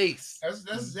your face. That's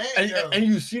Zach. And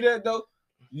you see that though?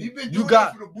 You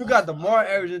got DeMar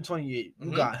averaging 28.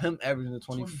 You got him averaging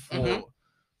 24.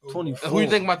 24. Who you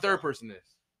think my third person is?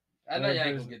 I know y'all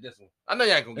ain't gonna get this one. I know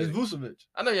y'all ain't gonna get it. It's Vucevic.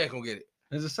 I know y'all ain't gonna get it.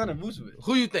 It's the son of Vucevic.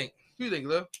 Who you think?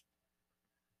 Lil?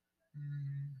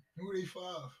 Who they 5?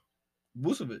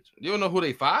 Vucevic. You don't know who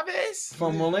they 5 is?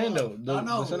 From Orlando.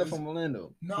 The center from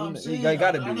Orlando. No, I'm saying I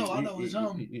gotta be. I know it's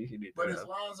him. But it's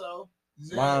Lonzo.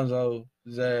 Lonzo,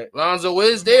 Zach. Lonzo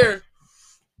is there.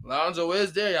 Y'all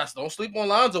don't sleep on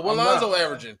Lonzo. What Lonzo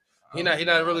averaging? He not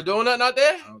really doing nothing out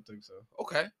there? I don't think so.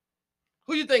 Okay.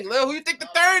 Who you think, Lil? Who you think the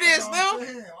third is, Lil?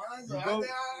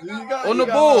 On the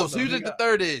Bulls, who you think the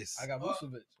third is? I got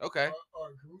Vucevic. Okay.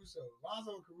 Or Caruso.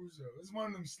 Lonzo Caruso. It's one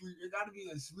of them sleep. It got to be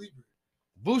a sleeper.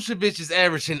 Vucevic is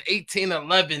averaging 18,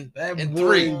 11, and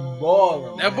 3.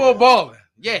 Balling. That boy balling.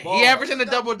 Yeah, he averaging a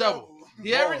double-double.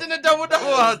 He averaging a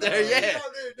double-double out there.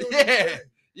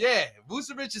 Yeah.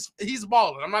 Vucevic he's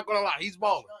balling. I'm not gonna lie, he's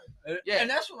balling. Yeah, and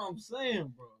that's what I'm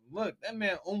saying, bro. Look, that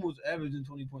man almost averaging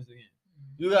 20 points a game.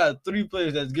 You got 3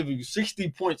 players that's giving you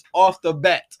 60 points off the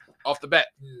bat.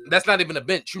 That's not even a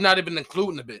bench. You're not even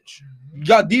including the bench.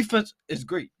 Your defense is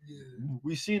great.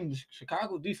 We seen the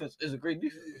Chicago defense is a great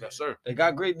defense. Yes, sir. They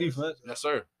got great defense. Yes,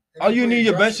 sir. All you need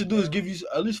your bench to do is give you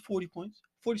at least 40 points,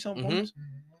 40-something points.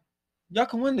 Y'all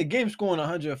can win the game scoring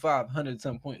 105,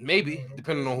 110 points. Maybe,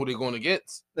 depending on who they're going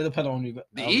against. They depend on who.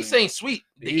 The East ain't sweet.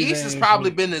 The East has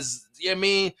probably been as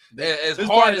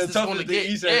hard as it's going to get.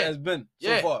 The East has been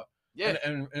so far. Yeah.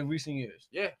 In recent years.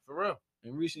 Yeah, for real.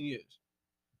 In recent years.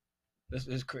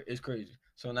 It's crazy.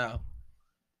 So now.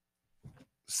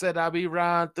 Said I be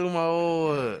riding through my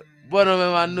old hood, but I'm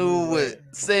in my new whip.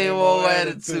 Same old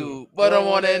attitude, but I'm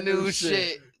on that new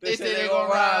shit. They say they gonna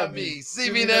ride me.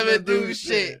 See me never do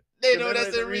shit. They know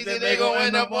that's the reason they gonna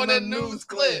end up on the news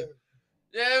clip.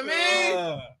 You know what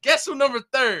I mean? Guess who number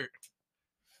 3rd?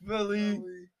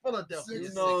 Philadelphia.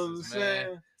 You know what I'm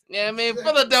saying? Yeah, I mean,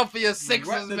 Philadelphia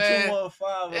Sixers, man.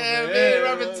 215, yeah, man,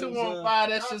 repping 215.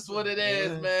 That's just what it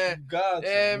is, man.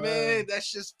 Yeah, man,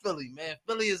 that's just Philly, man.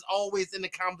 Philly is always in the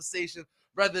conversation,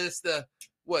 whether it's the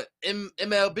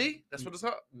MLB. That's what it's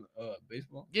called.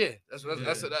 Baseball. Yeah, that's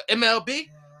MLB.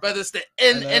 Whether it's the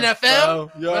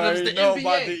NFL, whether it's the NBA.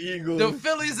 About the Eagles. The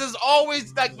Phillies is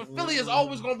always Philly is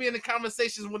always going to be in the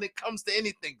conversations when it comes to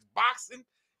anything, boxing,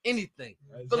 anything.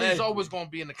 Exactly. Philly is always going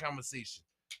to be in the conversation.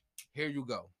 Here you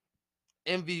go.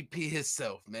 MVP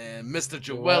himself, man. Mr.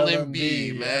 Joel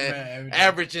Embiid, man.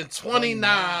 Averaging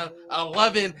 29,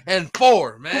 11, and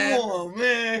 4, man. Come on,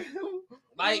 man.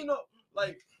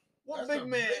 What big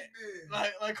man?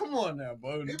 Like, come on now,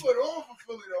 bro. He put on for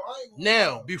Philly, though.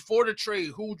 Now, before the trade,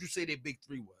 who would you say their big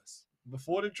 3 was?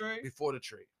 Before the trade? Before the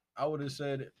trade. I would have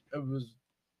said it was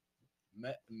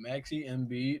Maxey,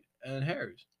 Embiid, and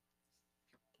Harris.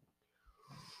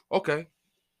 Okay.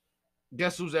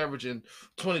 Guess who's averaging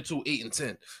 22, 8, and 10?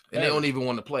 And they don't even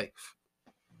want to play.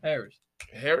 Harris.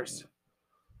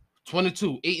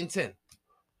 22, 8, and 10.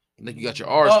 I think you got your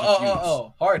R's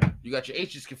confused. Harden. You got your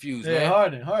H's confused, man.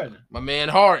 Harden. My man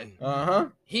Harden.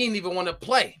 He didn't even want to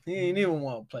play. He ain't even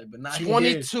want to play, but not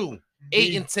 22,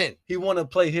 8 and 10. He want to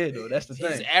play here though. That's the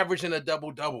thing. He's averaging a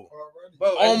double-double.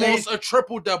 Almost a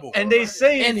triple-double. And they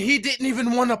say, and he didn't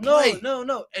even want to play.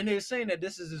 No. And they're saying that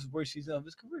this is his worst season of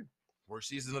his career. Worst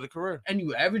season of the career. And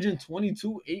you averaging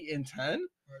 22, 8 and 10?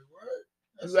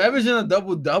 You averaging a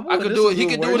double-double? I could do it. He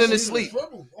could do it in his sleep.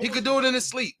 He could do it in his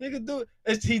sleep. He could do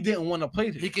it. He didn't want to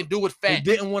play there. He can do it fat. He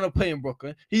didn't want to play in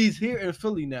Brooklyn. He's here in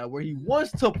Philly now where he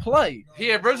wants to play.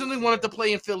 He originally wanted to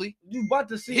play in Philly. You about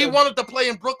to see He wanted to play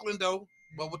in Brooklyn, though.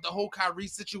 But with the whole Kyrie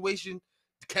situation,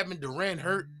 Kevin Durant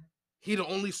hurt. He the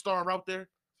only star out there.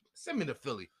 Send me to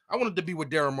Philly. I wanted to be with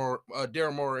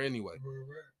Daryl Morey anyway.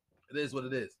 It is what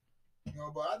it is.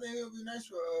 No, but I think it would be nice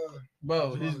for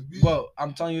bro.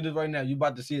 I'm telling you this right now. You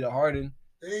about to see the Harden.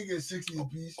 They get 60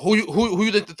 apiece. Who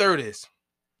you think the third is?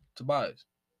 Tobias.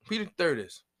 Who you think the third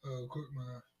is? Quick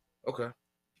man. Okay.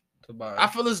 Tobias. I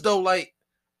feel as though like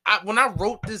when I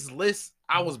wrote this list,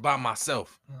 I was by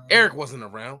myself. Eric wasn't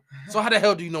around. So how the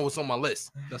hell do you know what's on my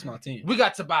list? That's my team. We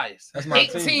got Tobias. That's my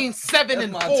 18, 7,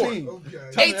 and 4.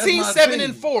 Okay. 18, 7,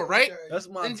 and 4, right? That's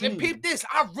my team. And peep this.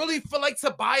 I really feel like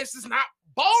Tobias is not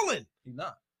balling.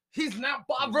 He's not.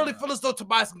 I really feel as though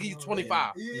Tobias can give you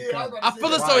 25. Yeah, I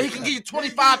feel as though he can give you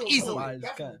 25 easily.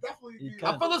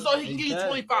 I feel as though he can give you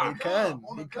 25. He can.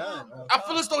 I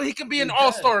feel as though he can be an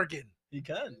all-star again. He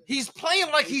can. He's playing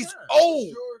like he's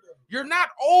old. You're not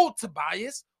old,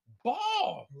 Tobias.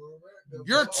 Ball.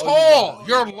 You're tall.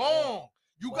 You're long.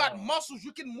 You got muscles.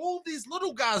 You can move these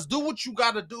little guys. Do what you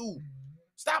got to do.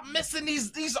 Stop missing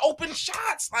these open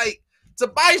shots. Like,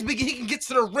 Tobias, he can get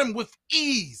to the rim with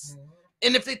ease.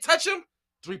 And if they touch him,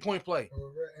 3-point play.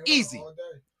 Easy.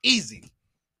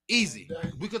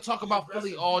 We could talk about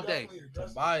Philly all day.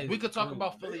 We could talk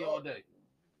about Philly all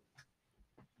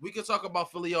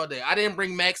day. I didn't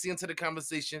bring Maxey into the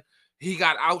conversation. He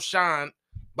got outshined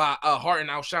by Harden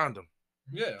outshined him.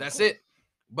 Yeah. That's it.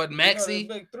 But Maxey,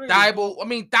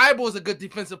 Thibault is a good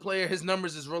defensive player. His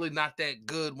numbers is really not that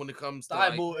good when it comes to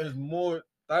Thibault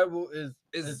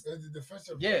is a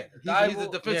defensive player. He's a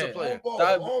defensive player.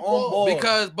 On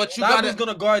ball. But you Thibault's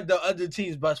gonna guard the other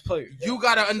team's best player. You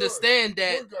gotta understand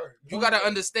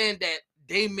that.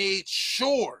 They made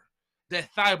sure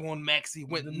that Thibault and Maxey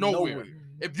went nowhere.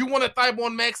 If you wanted Thibault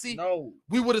and Maxey,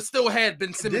 we would have still had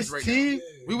Ben Simmons this right team, now.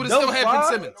 We would have still had Ben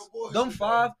Simmons.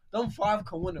 Them five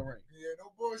can win a ring.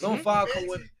 Them five can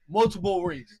win multiple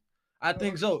rings. I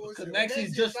think so. Because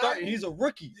Maxey's just starting. He's a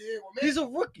rookie. He's a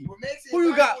rookie. Who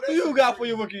you got? Who you got for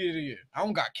your rookie of the year? I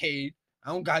don't got Cade.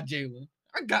 I don't got Jalen.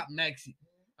 I got Maxey.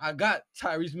 I got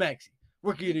Tyrese Maxey.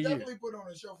 Rookie of the year. Put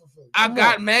on a show for Philly. I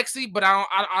got Maxey, but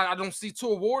I don't see 2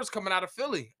 awards coming out of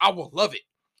Philly. I will love it.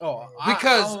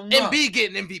 Because Embiid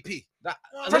getting MVP.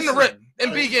 From the rip,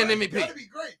 Embiid getting MVP. That'd be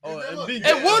great.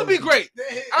 It would be great.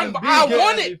 I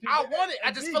want it.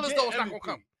 I just feel as though it's not gonna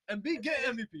come. Embiid get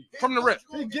MVP from the rip.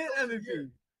 He get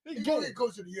MVP. He get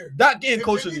coach of the year. Not getting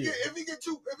coach of the year. If he get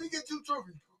 2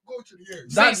 trophies, coach of the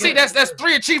year. See, that's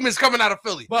 3 achievements coming out of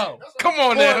Philly. Bro, come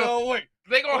on now. Wait.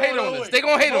 They gonna hate on this. They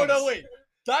gonna hate on this. Wait.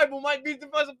 Thibault might be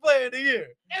defensive player of the year.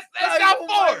 That's not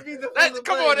 4.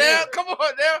 Come on now.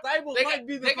 Thibault might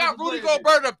be they got Rudy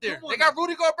Gobert up there. They got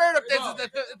Rudy Gobert up there as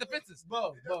the fences.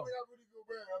 Bro.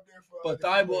 But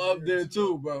Thibault up there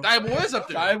too, bro. Thibault is up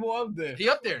there. Thibault up there. He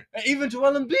up there. And even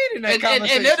Joel Embiid in that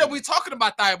conversation. And then that we talking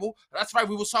about Thibault. That's right.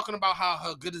 We was talking about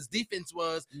how good his defense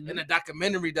was in the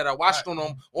documentary that I watched on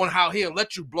him, on how he'll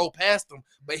let you blow past him,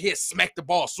 but he'll smack the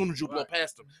ball as soon as you blow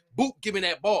past him. Boot, give me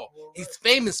that ball. He's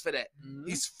famous for that.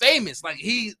 He's famous. Like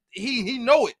he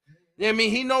know it. You know what I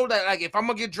mean? He know that like if I'm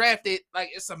gonna get drafted, like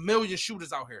it's a million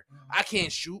shooters out here. I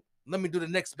can't shoot. Let me do the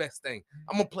next best thing.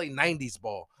 I'm going to play 90s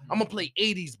ball. I'm going to play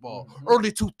 80s ball,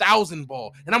 early 2000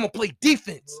 ball, and I'm going to play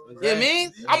defense. You know what I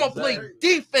mean? I'm going to play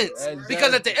defense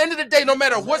because at the end of the day, no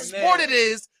matter what sport it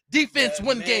is, defense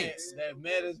win games. That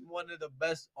man is one of the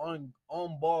best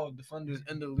on-ball defenders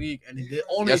in the league, and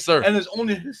yes, sir. And it's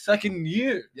only his second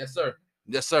year. Yes, sir.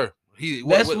 Yes, sir.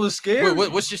 That's what's scary.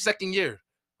 What's your second year?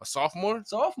 A sophomore?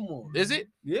 Sophomore. Is it?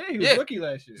 Yeah, he was rookie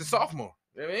last year. He's a sophomore.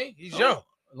 You know what I mean? He's young.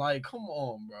 Like, come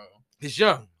on, bro. He's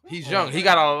young. He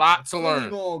got a lot to learn.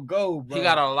 Philly gonna go, bro. He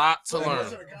got a lot to learn.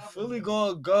 Philly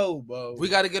gonna go, bro. We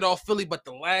got to get off Philly, but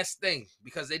the last thing,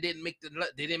 because they didn't make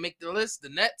the list. The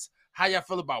Nets. How y'all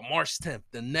feel about March 10th?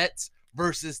 The Nets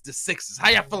versus the Sixers. How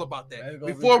y'all feel about that?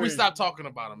 Before we stop talking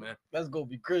about them, man. That's gonna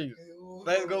be crazy.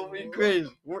 That's gonna be crazy.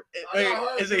 Wait,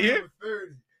 is it here?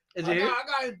 Is it here? I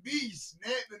got Embiid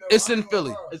snapping. It's in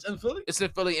Philly. It's in Philly. It's in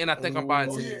Philly, and I think I'm buying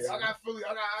tickets. Yeah, I got Philly.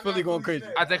 I got Philly going crazy.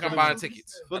 I think I'm buying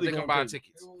tickets. I think I'm buying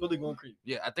tickets. Philly going crazy.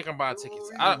 Yeah, I think I'm buying tickets.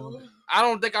 I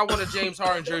don't think I want a James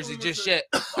Harden jersey just yet.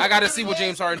 I got to see what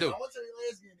James Harden do. I want to tell you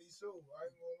last game they sold. I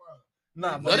ain't gonna lie.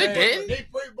 Nah, No, they didn't.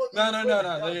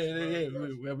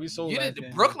 No. We sold. You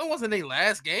did. Brooklyn wasn't their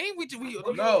last game.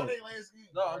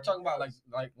 No, I'm talking about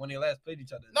like when they last played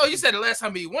each other. No, you said the last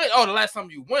time you went. Oh, the last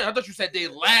time you went. I thought you said their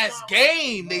last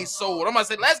game they sold. I'm gonna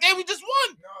say last game we just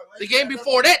won. The game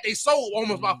before that they sold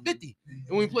almost about 50,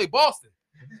 and we played Boston.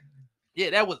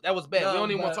 Yeah, that was bad. We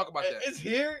don't even want to talk about that. It's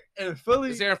here in Philly.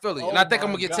 It's here in Philly, and I think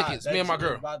I'm gonna get tickets. Me and my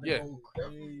girl. Yeah,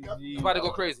 it's about to go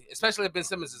crazy, especially if Ben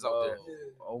Simmons is out there.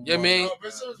 Yeah, man.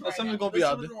 Ben Simmons gonna be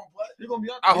out there. He's gonna be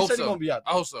out there.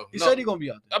 I hope so. He said he's gonna be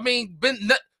out there. I mean,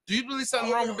 do you believe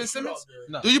something wrong with Ben Simmons?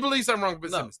 No. Do you believe something wrong with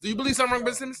Ben Simmons? Do you believe something wrong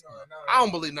with Ben Simmons? I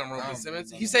don't believe nothing wrong with Ben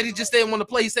Simmons. He said he just didn't want to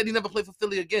play. He said he never played for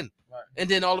Philly again. Right. And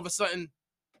then all of a sudden,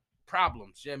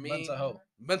 problems. You know what I mean?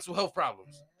 Mental health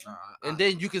problems. And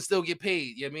then you can still get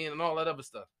paid. You know what I mean? And all that other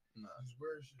stuff.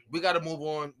 We got to move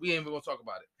on. We ain't even going to talk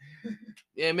about it.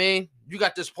 You know what I mean? You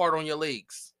got this part on your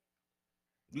legs.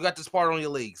 Don't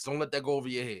let that go over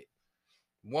your head.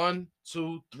 1,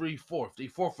 2, 3, 4th. The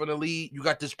fourth in the lead. You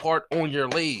got this part on your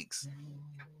legs.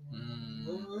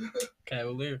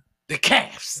 Cavalier. The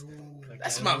Cavs.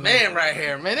 That's my man right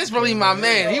here, man. That's really my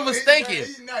man. He was thinking.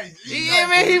 He's nice. Yeah,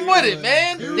 man. He with it,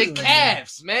 man. The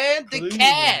Cavs, man. The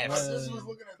Cavs.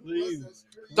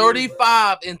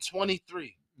 35 and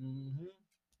 23.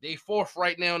 They fourth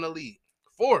right now in the league.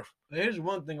 Fourth. Here's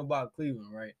one thing about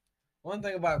Cleveland, right? One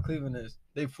thing about Cleveland is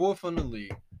they fourth in the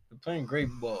league. They're playing great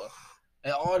ball.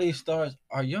 And all these stars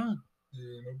are young.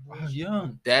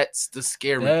 That's the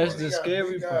scary part. That's the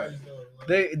scary part.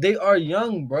 They are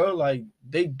young, bro. Like,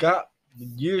 they got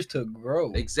years to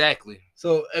grow. Exactly.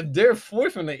 So if they're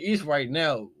fourth in the East right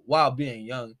now while being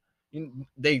young,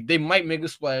 they might make a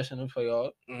splash in the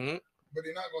playoff. Mm-hmm. But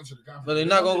they're not going to the conference. But they're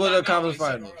not going to go to the conference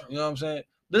finals. You know what I'm saying?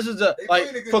 This is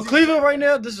for Cleveland right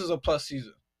now, this is a plus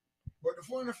season. But the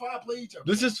 4 and the 5 play each other.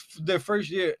 This is their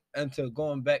first year into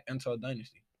going back into a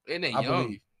dynasty. And they're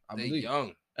young. I believe.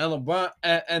 Young. And LeBron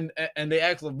and they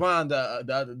asked LeBron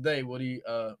the other day would he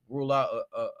rule out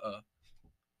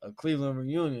a Cleveland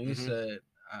reunion. He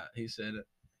said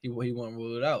he won't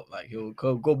rule it out. Like, he'll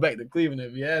go back to Cleveland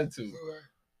if he had to.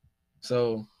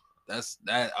 So that's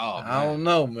that. Oh, I don't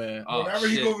know, man. Whenever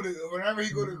he go to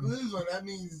Cleveland, that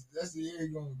means that's the year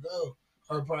he's gonna go.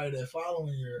 Or probably that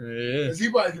following year. Yeah. Because he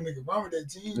probably can make a run with that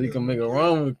team. He can make a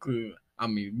run with Cleveland. I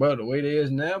mean, bro, the way they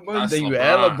is now, bro, then you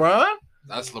add LeBron.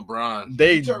 That's LeBron.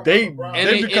 They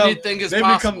anything is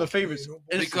possible. Become the favorites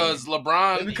because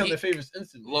LeBron. They become the favorites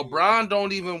instantly. LeBron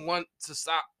don't even want to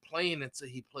stop playing until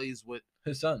he plays with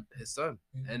his son.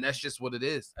 Mm-hmm. And that's just what it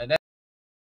is. And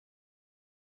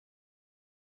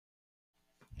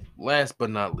last but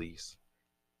not least,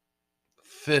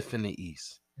 fifth in the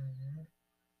East. Mm-hmm.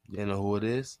 You know who it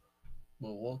is?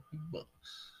 Milwaukee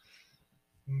Bucks.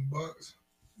 Bucks.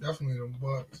 Definitely them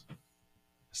Bucks.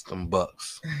 It's them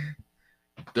Bucks.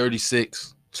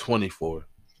 36-24.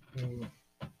 Mm.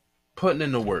 Putting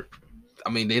in the work. I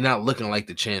mean, they're not looking like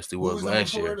the champs they was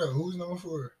last year. Who's number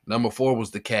 4? Number 4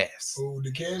 was the Cavs. Oh,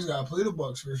 the Cavs got to play the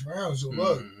Bucks first round. So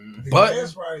look, but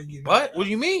what do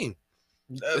you mean?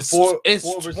 It's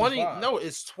 20. No,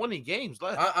 it's 20 games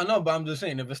left. I know, but I'm just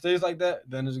saying, if it stays like that,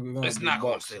 then it's not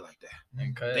going to stay like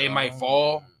that. Okay, they might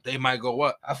fall. They might go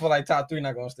up. I feel like top 3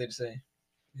 not going to stay the same.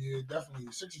 Yeah,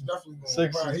 definitely. Sixers definitely going.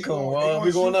 Sixers we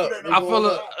going up. I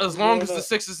feel as long as the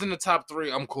Sixers in the top 3,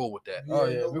 I'm cool with that. Oh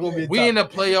yeah, we're gonna be. We in the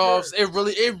playoffs. It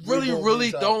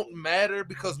really don't matter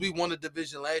because we won the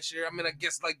division last year. I mean, I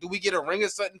guess do we get a ring or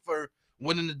something for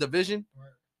winning the division?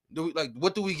 Do we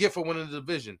what do we get for winning the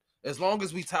division? As long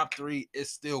as we top 3,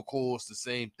 it's still cool. It's the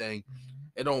same thing.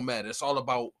 It don't matter. It's all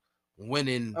about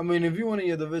winning. I mean, if you win in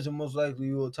your division, most likely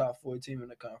you're a top 4 team in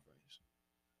the conference.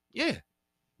 Yeah.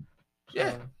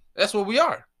 Yeah, that's what we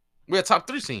are. We're a top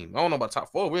 3 team. I don't know about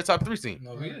top 4. We're a top 3 team.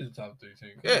 No, we is a top 3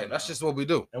 team. Yeah, that's just what we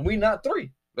do. And we not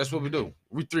 3. That's what we do.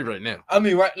 We 3 right now. I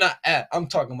mean, right now, I'm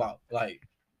talking about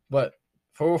but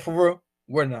for real,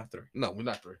 we're not 3. No, we're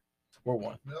not 3. We're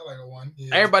 1. They're like a 1.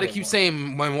 Yeah, everybody keeps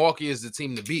saying Milwaukee is the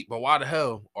team to beat, but why the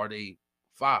hell are they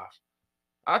 5?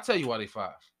 I'll tell you why they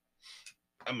 5.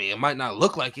 I mean, it might not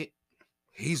look like it.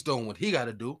 He's doing what he got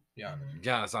to do. Yeah,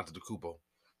 Giannis Antetokounmpo.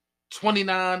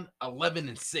 29, 11,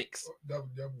 and 6. Double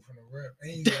from the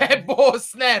rep. That boy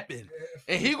snapping.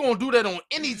 And he gonna do that on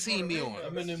any team he on.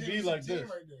 I'm in Embiid like this.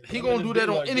 He gonna do that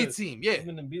on any team. Yeah. I'm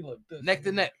in Embiid like this. Neck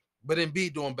to neck. But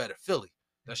Embiid doing better. Philly.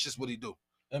 That's just what he do.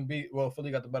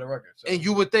 Philly got the better record. So. And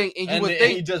you would think,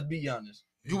 he just beat Giannis.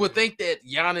 You would think that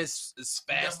Giannis is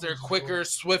faster, quicker,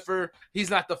 swifter. He's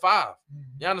not the 5.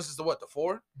 Giannis is the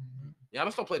 4?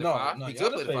 Giannis don't play the 5. He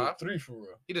could play the 5. 3 for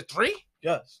real. He the 3?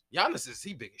 Yes. Giannis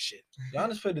he big as shit.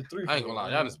 Giannis played the 3. I ain't gonna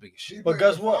lie, Giannis big as shit. But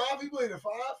guess what? He played the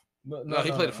 5. No,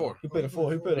 he played the 4. He played the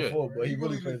 4. He played the 4, but he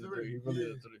really played the 3. He really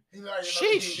did the 3.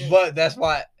 Sheesh. But that's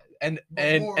why, and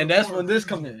that's when this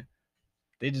come in.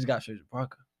 They just got Serge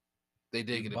Ibaka. They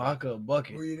did get Ibaka a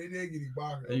bucket. Oh, yeah, they did get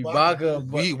Ibaka.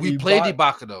 Ibaka. We played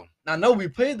Ibaka though. I know we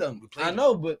played them. I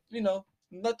know, but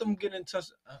let them get in touch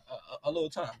a little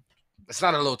time. It's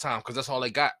not a little time because that's all they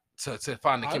got to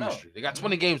find the chemistry. They got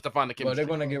 20 games to find the chemistry. But they're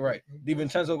gonna get right.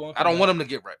 DiVincenzo gonna. I don't want them to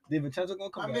get right. DiVincenzo gonna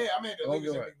come back. I mean, the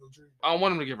Lakers right. I don't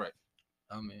want them to get right.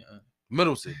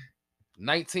 Middleton,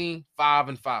 19, 5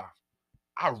 and 5.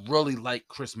 I really like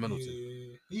Chris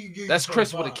Middleton. Yeah. That's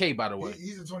Chris with a K, by the way.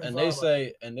 He's a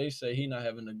 25. And they say he not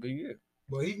having a good year.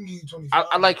 But he can give you 25.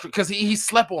 I like because he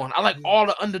slept on. I like all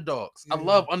the underdogs. I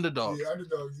love underdogs. Yeah,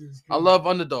 underdogs. I love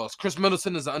underdogs. Chris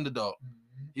Middleton is an underdog.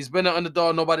 He's been an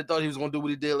underdog. Nobody thought he was gonna do what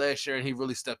he did last year, and he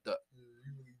really stepped up. Yeah,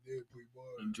 he really did play ball.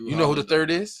 You know who the third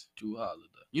is? Jrue Holiday.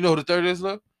 You know who the third is,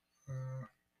 look?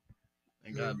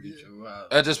 It gotta be Jrue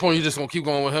Holiday. At this point, you just gonna keep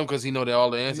going with him because he know that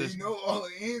all the answers. He know all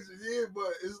the answers, yeah,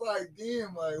 but it's like,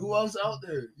 damn, like who else out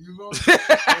there? You know?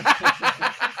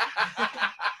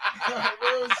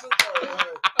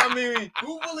 I mean,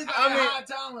 who really got high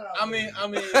talent out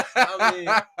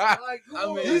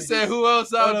there? You said who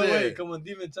else out there? Wait, come on,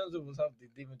 DiVincenzo was healthy.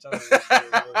 DiVincenzo was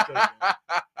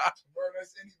bro,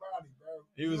 that's anybody, bro.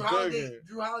 He was cooking.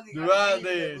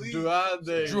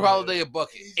 Jrue Holiday a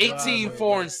bucket. 18,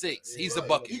 4 and 6. He's a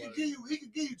bucket. He can give you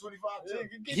 25.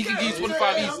 He can give you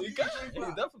 25 easy. He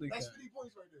definitely That's can. 50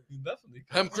 points right there. He definitely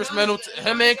can.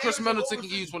 Him and Chris Middleton can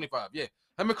give you 25. Yeah.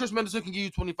 Him and Chris Middleton can give you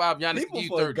 25. Giannis can give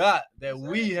you 30. Forgot that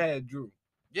we had Jrue.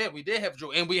 Yeah, we did have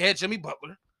Jrue. And we had Jimmy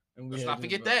Butler. Let's not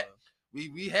forget that.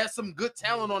 We had some good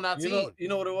talent on our team. You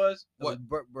know what it was? It what? was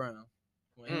Brett Brown.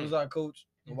 When he was our coach,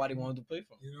 nobody wanted to play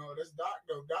for him. You know, that's Doc,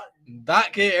 though.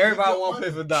 Doc kid, everybody want to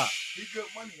play for Doc. He good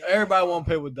money. Everybody want to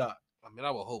play with Doc. I mean,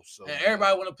 I would hope so. And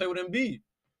everybody want to play with Embiid.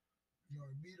 You know,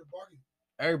 Embiid a bucket.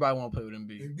 Everybody want to play with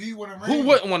Embiid. Who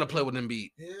wouldn't want to play with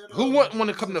Embiid? Yeah, who wouldn't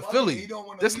want to come to Philly?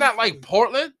 That's not like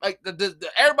Portland. Like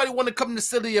everybody want to come to the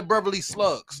city of Beverly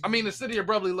Slugs. I mean, the city of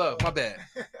Beverly Love. My bad.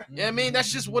 Yeah, I mean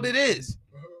that's just what it is.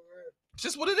 It's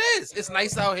just what it is. It's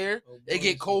nice out here. It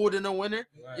get cold in the winter.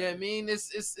 Yeah, I mean it's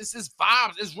just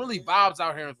vibes. It's really vibes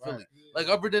out here in Philly. Like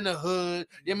other than the hood.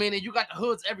 You know what I mean? And you got the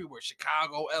hoods everywhere.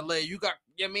 Chicago, LA. You got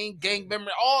gang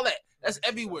member, all that. That's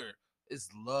everywhere. It's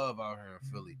love out here in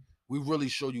Philly. We really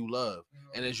show you love.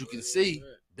 And as you can see,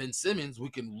 Ben Simmons, we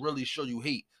can really show you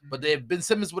hate. But if Ben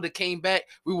Simmons would have came back,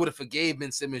 we would have forgave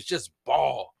Ben Simmons. Just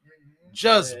ball.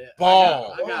 Just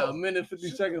ball. I got a minute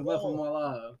 50 seconds left on my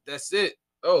live. That's it.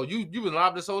 Oh, you been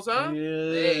live this whole time? Yeah.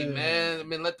 Hey, man. I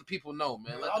mean, let the people know,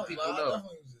 man. Let the people know.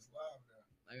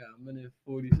 I got a minute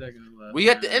 40 seconds left. We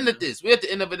at the end of this. We at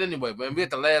the end of it anyway, man. We at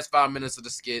the last 5 minutes of the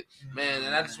skit. Man,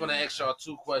 and I just want to ask y'all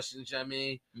 2 questions, you know what I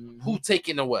mean? Who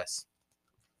taking the West?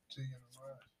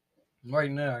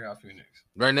 Right now, I got Phoenix.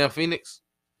 Right now, Phoenix?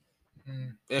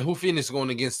 And who Phoenix going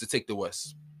against to take the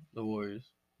West? The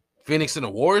Warriors. Phoenix and the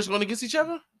Warriors going against each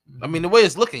other? I mean, the way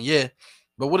it's looking, yeah.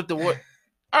 But what if the Warriors...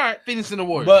 All right, Phoenix and the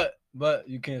Warriors. But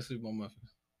you can't sleep on Memphis.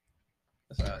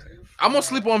 I'm going to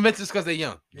sleep on Memphis because they're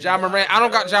young. Ja Morant. I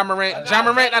don't got Ja Morant. Ja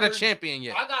Morant not a champion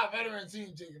yet. I got veteran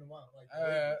team taking them out.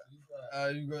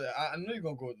 I know you're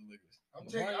going to go with the Lakers.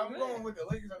 I'm going with the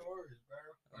Lakers and the Warriors, bro.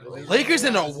 Lakers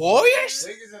and the Warriors?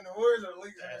 Lakers and the Warriors are the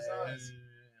Lakers and the Suns.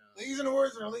 Lakers and the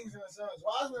Warriors are the Lakers and the Suns.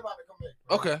 Wiseman about to come back,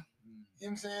 bro. Okay. You know what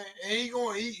I'm saying? And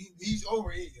he's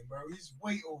overeating, bro. He's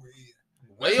way overeating.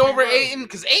 Way over Ayton?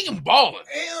 Because Ayton balling.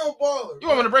 Ayton a baller. You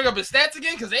want me to bring up his stats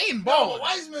again? Because Ayton balling. No,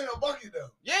 Wiseman a bucket,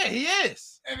 though. Yeah, he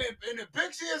is. And the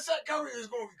Pixie and Seth Curry is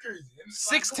going to be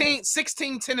crazy.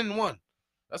 16, 10, and 1.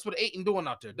 That's what Ayton doing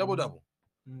out there. Double-double.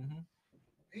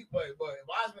 But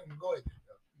Wiseman can go ahead.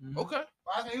 Okay.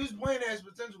 Wiseman, he was playing at his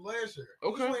potential last year.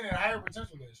 Okay. He was playing at higher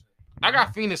potential last year. I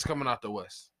got Phoenix coming out the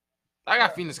West.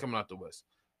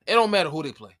 It don't matter who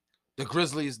they play. The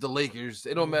Grizzlies, the Lakers.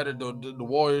 It don't matter the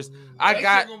Warriors. I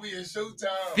got gonna be a showtime.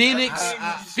 Phoenix.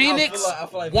 Phoenix I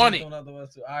feel like won it.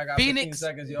 I got Phoenix 15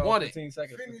 seconds, y'all. won it. 15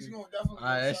 seconds. Phoenix gonna definitely. All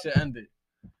right, that shit ended.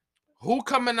 Who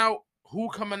coming out the East? Who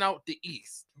coming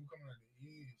out the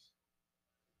East?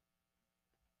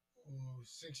 Ooh,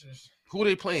 Sixers. Who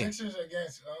they playing? Sixers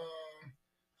against.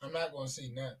 I'm not gonna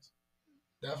see Nets.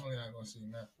 Definitely not gonna see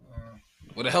Nets.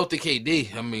 With a healthy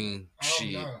KD, I mean,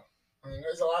 shit. I mean,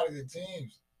 there's a lot of good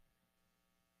teams.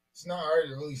 It's not hard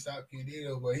to really stop KD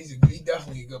though, but he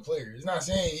definitely a good player. It's not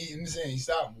saying I'm just saying he's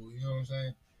stoppable. You know what I'm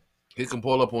saying? He can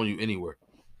pull up on you anywhere.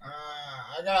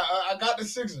 I got the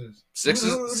Sixers.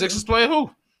 Sixers playing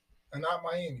who? Not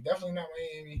Miami. Definitely not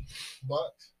Miami.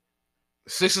 Bucks.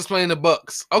 Sixers playing the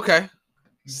Bucks. Okay.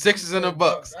 Sixers and the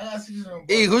Bucks. I got Sixers and the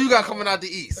Bucks. E, who you got coming out the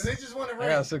East? They just want to I ring.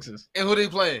 got Sixers. And who they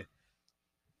playing?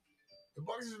 The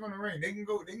Bucks just want to ring. They can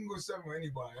go 7 with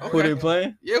anybody. Okay. Who they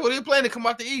playing? Yeah, who they playing to come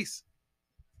out the East?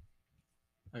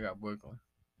 I got Brooklyn.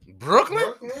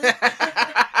 Brooklyn?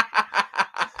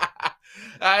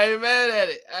 I ain't mad at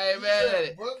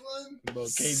it. Brooklyn?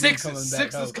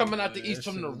 Sixers coming out the East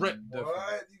from the rip.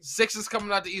 What? Sixers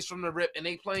coming out the East from the rip, and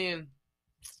they playing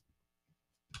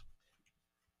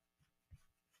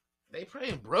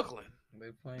Brooklyn.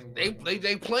 They playing.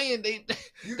 They playing.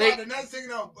 You got the Nets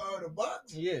taking out the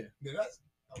Bucks? Yeah. That's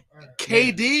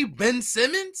KD, Ben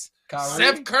Simmons,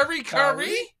 Steph Curry.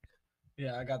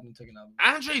 Yeah, I got them taking out.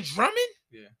 Andre Drummond.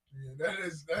 Yeah, that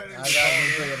is. I got them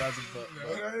taking out the Bucks.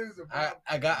 That is a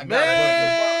I got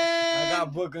Man. I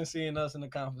got Brooklyn seeing us in the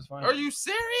conference final. Are you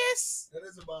serious? That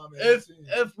is a bomb.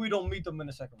 If we don't meet them in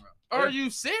the second round. Are you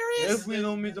serious? If we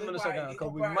don't meet them in the second round,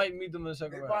 because we might meet them in the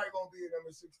second round. Probably gonna be at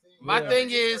number 16. My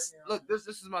thing is, look, this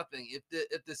is my thing.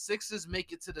 If the Sixers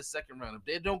make it to the second round, if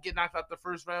they don't get knocked out the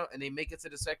first round and they make it to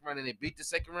the second round and they beat the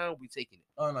second round, we taking it.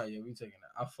 Oh no, yeah, we taking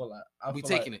it. I feel like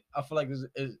I feel like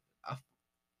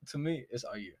to me, it's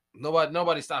our year.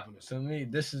 Nobody's stopping us. To me,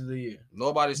 this is the year.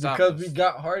 Nobody's stopping us. Because we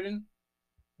got Harden,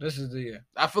 this is the year.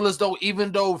 I feel as though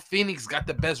even though Phoenix got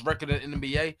the best record in the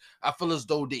NBA, I feel as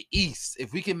though the East,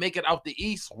 if we can make it out the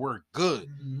East, we're good.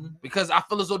 Mm-hmm. Because I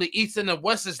feel as though the East and the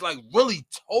West is like really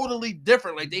totally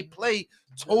different. Like they play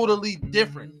totally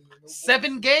different.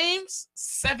 7 games.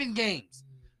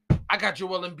 I got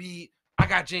Joel Embiid. I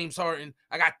got James Harden.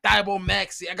 I got Thibault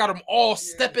Maxey. I got them all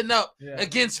stepping up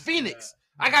against Phoenix.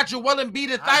 I got Joel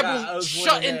Embiid and Thibault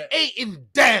shutting Ayton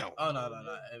down. Oh no.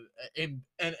 And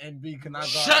Embiid cannot guard.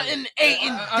 Shutting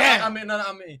Ayton down.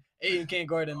 I mean, Ayton can't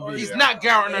guard Embiid. He's not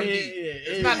guarding Embiid.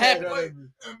 It's not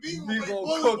happening. Embiid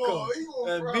gonna cook him.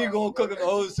 Embiid gonna cook him the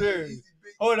whole series.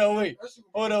 Hold on,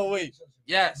 wait.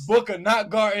 Yes. Booker not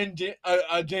guarding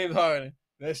James Harden.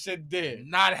 That shit dead.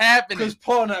 Not happening. Because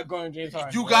Paul not guarding James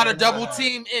Harden. You got to double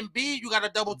team Embiid. You got to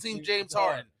double team James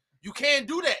Harden. You can't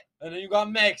do that. And then you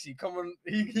got Maxey coming.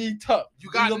 He tough.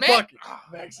 You got bucket.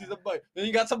 Maxey's a bucket. Then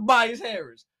you got Tobias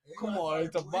Harris. Come on,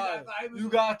 Tobias. You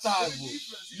got Thibault.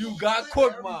 You got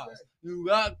Korkmaz. You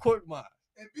got Korkmaz.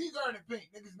 And B guarding paint,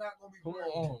 niggas not gonna be. Come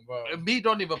on, bro. Embiid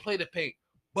don't even play the paint,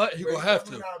 but he gonna have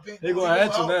to. They gonna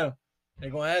have to now. They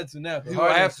gonna have to now. He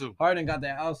gonna have to. Harden got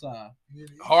that outside.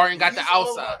 Harden got the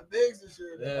outside.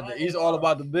 Yeah, he's all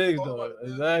about the bigs though.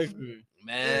 Exactly.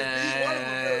 Man.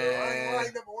 I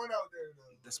like number 1 out there though.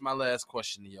 That's my last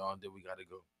question to y'all, and then we gotta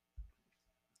go.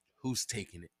 Who's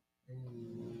taking it?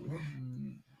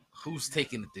 Who's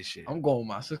taking it this year? I'm going with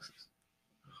my Sixers.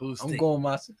 I'm going with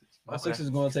my Sixers. My Sixers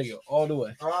gonna take it all the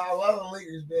way. I love the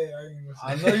Lakers, man.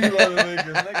 I know you love the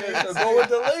Lakers. Nigga, so go with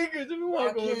the Lakers if you want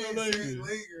to go with the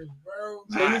Lakers, bro.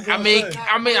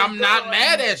 I mean, I'm not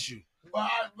mad at you.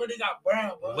 But they got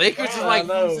Brown, bro. Lakers is like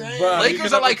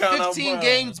Lakers are like 15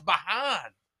 games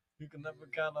behind. You can never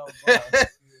count on Brown.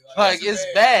 Like it's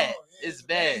bad. It's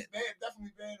bad. It's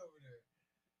definitely bad over there.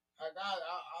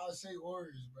 I'll say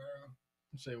Warriors, bro.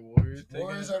 You say Warriors.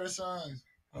 Warriors are the Suns.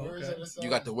 You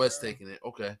got the West taking it.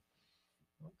 Okay.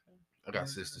 I got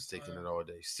Sixers taking it all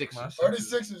day. Sixers. Or the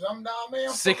Sixers. I'm down, man.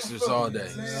 Sixers all day.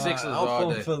 Sixers all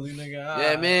day. Philly, nigga.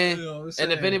 Yeah, man.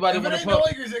 And if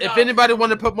anybody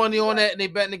want to put money on that and they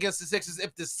betting against the Sixers,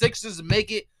 if the Sixers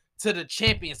make it to the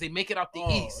champions, they make it out the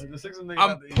East.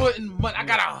 I'm putting money. I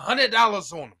got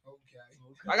 $100 on them.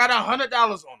 I got $100 on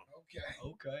them.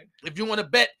 Okay. If you want to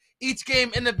bet each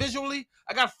game individually,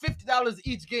 I got $50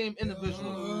 each game individually.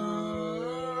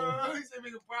 He said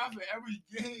make a profit every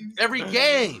game. Every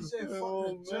game.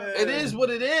 Man. It is what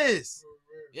it is.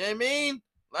 You know what I mean?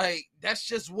 Like, that's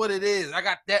just what it is. I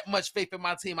got that much faith in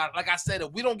my team. Like I said,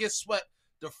 if we don't get swept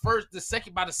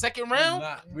by the second round,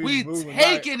 we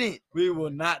taking it. We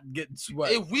will not get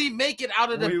swept. If we make it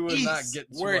out of the East,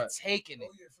 we're taking it.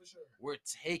 Oh, yeah, for sure. We're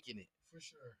taking it. For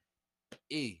sure.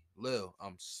 Lil,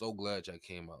 I'm so glad y'all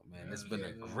came up, man. It's been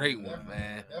a great one,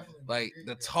 man. Definitely. Like,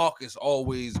 the talk is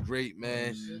always great,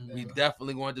 man. We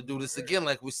definitely going to do this again,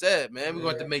 like we said, man. We're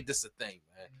going to make this a thing,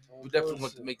 man. We definitely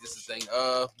want to make this a thing.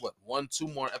 2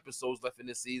 more episodes left in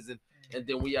this season, and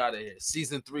then we out of here.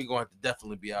 Season 3 going to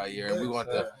definitely be out here, and we're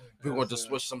going to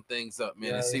switch some things up,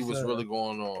 man, and see what's really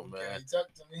going on, man.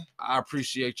 I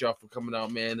appreciate y'all for coming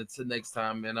out, man. Until next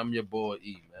time, man. I'm your boy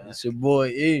E, man. It's your boy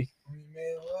E.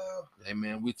 Man, go. Hey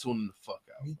man, we tuning the fuck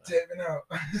out. We tapping out.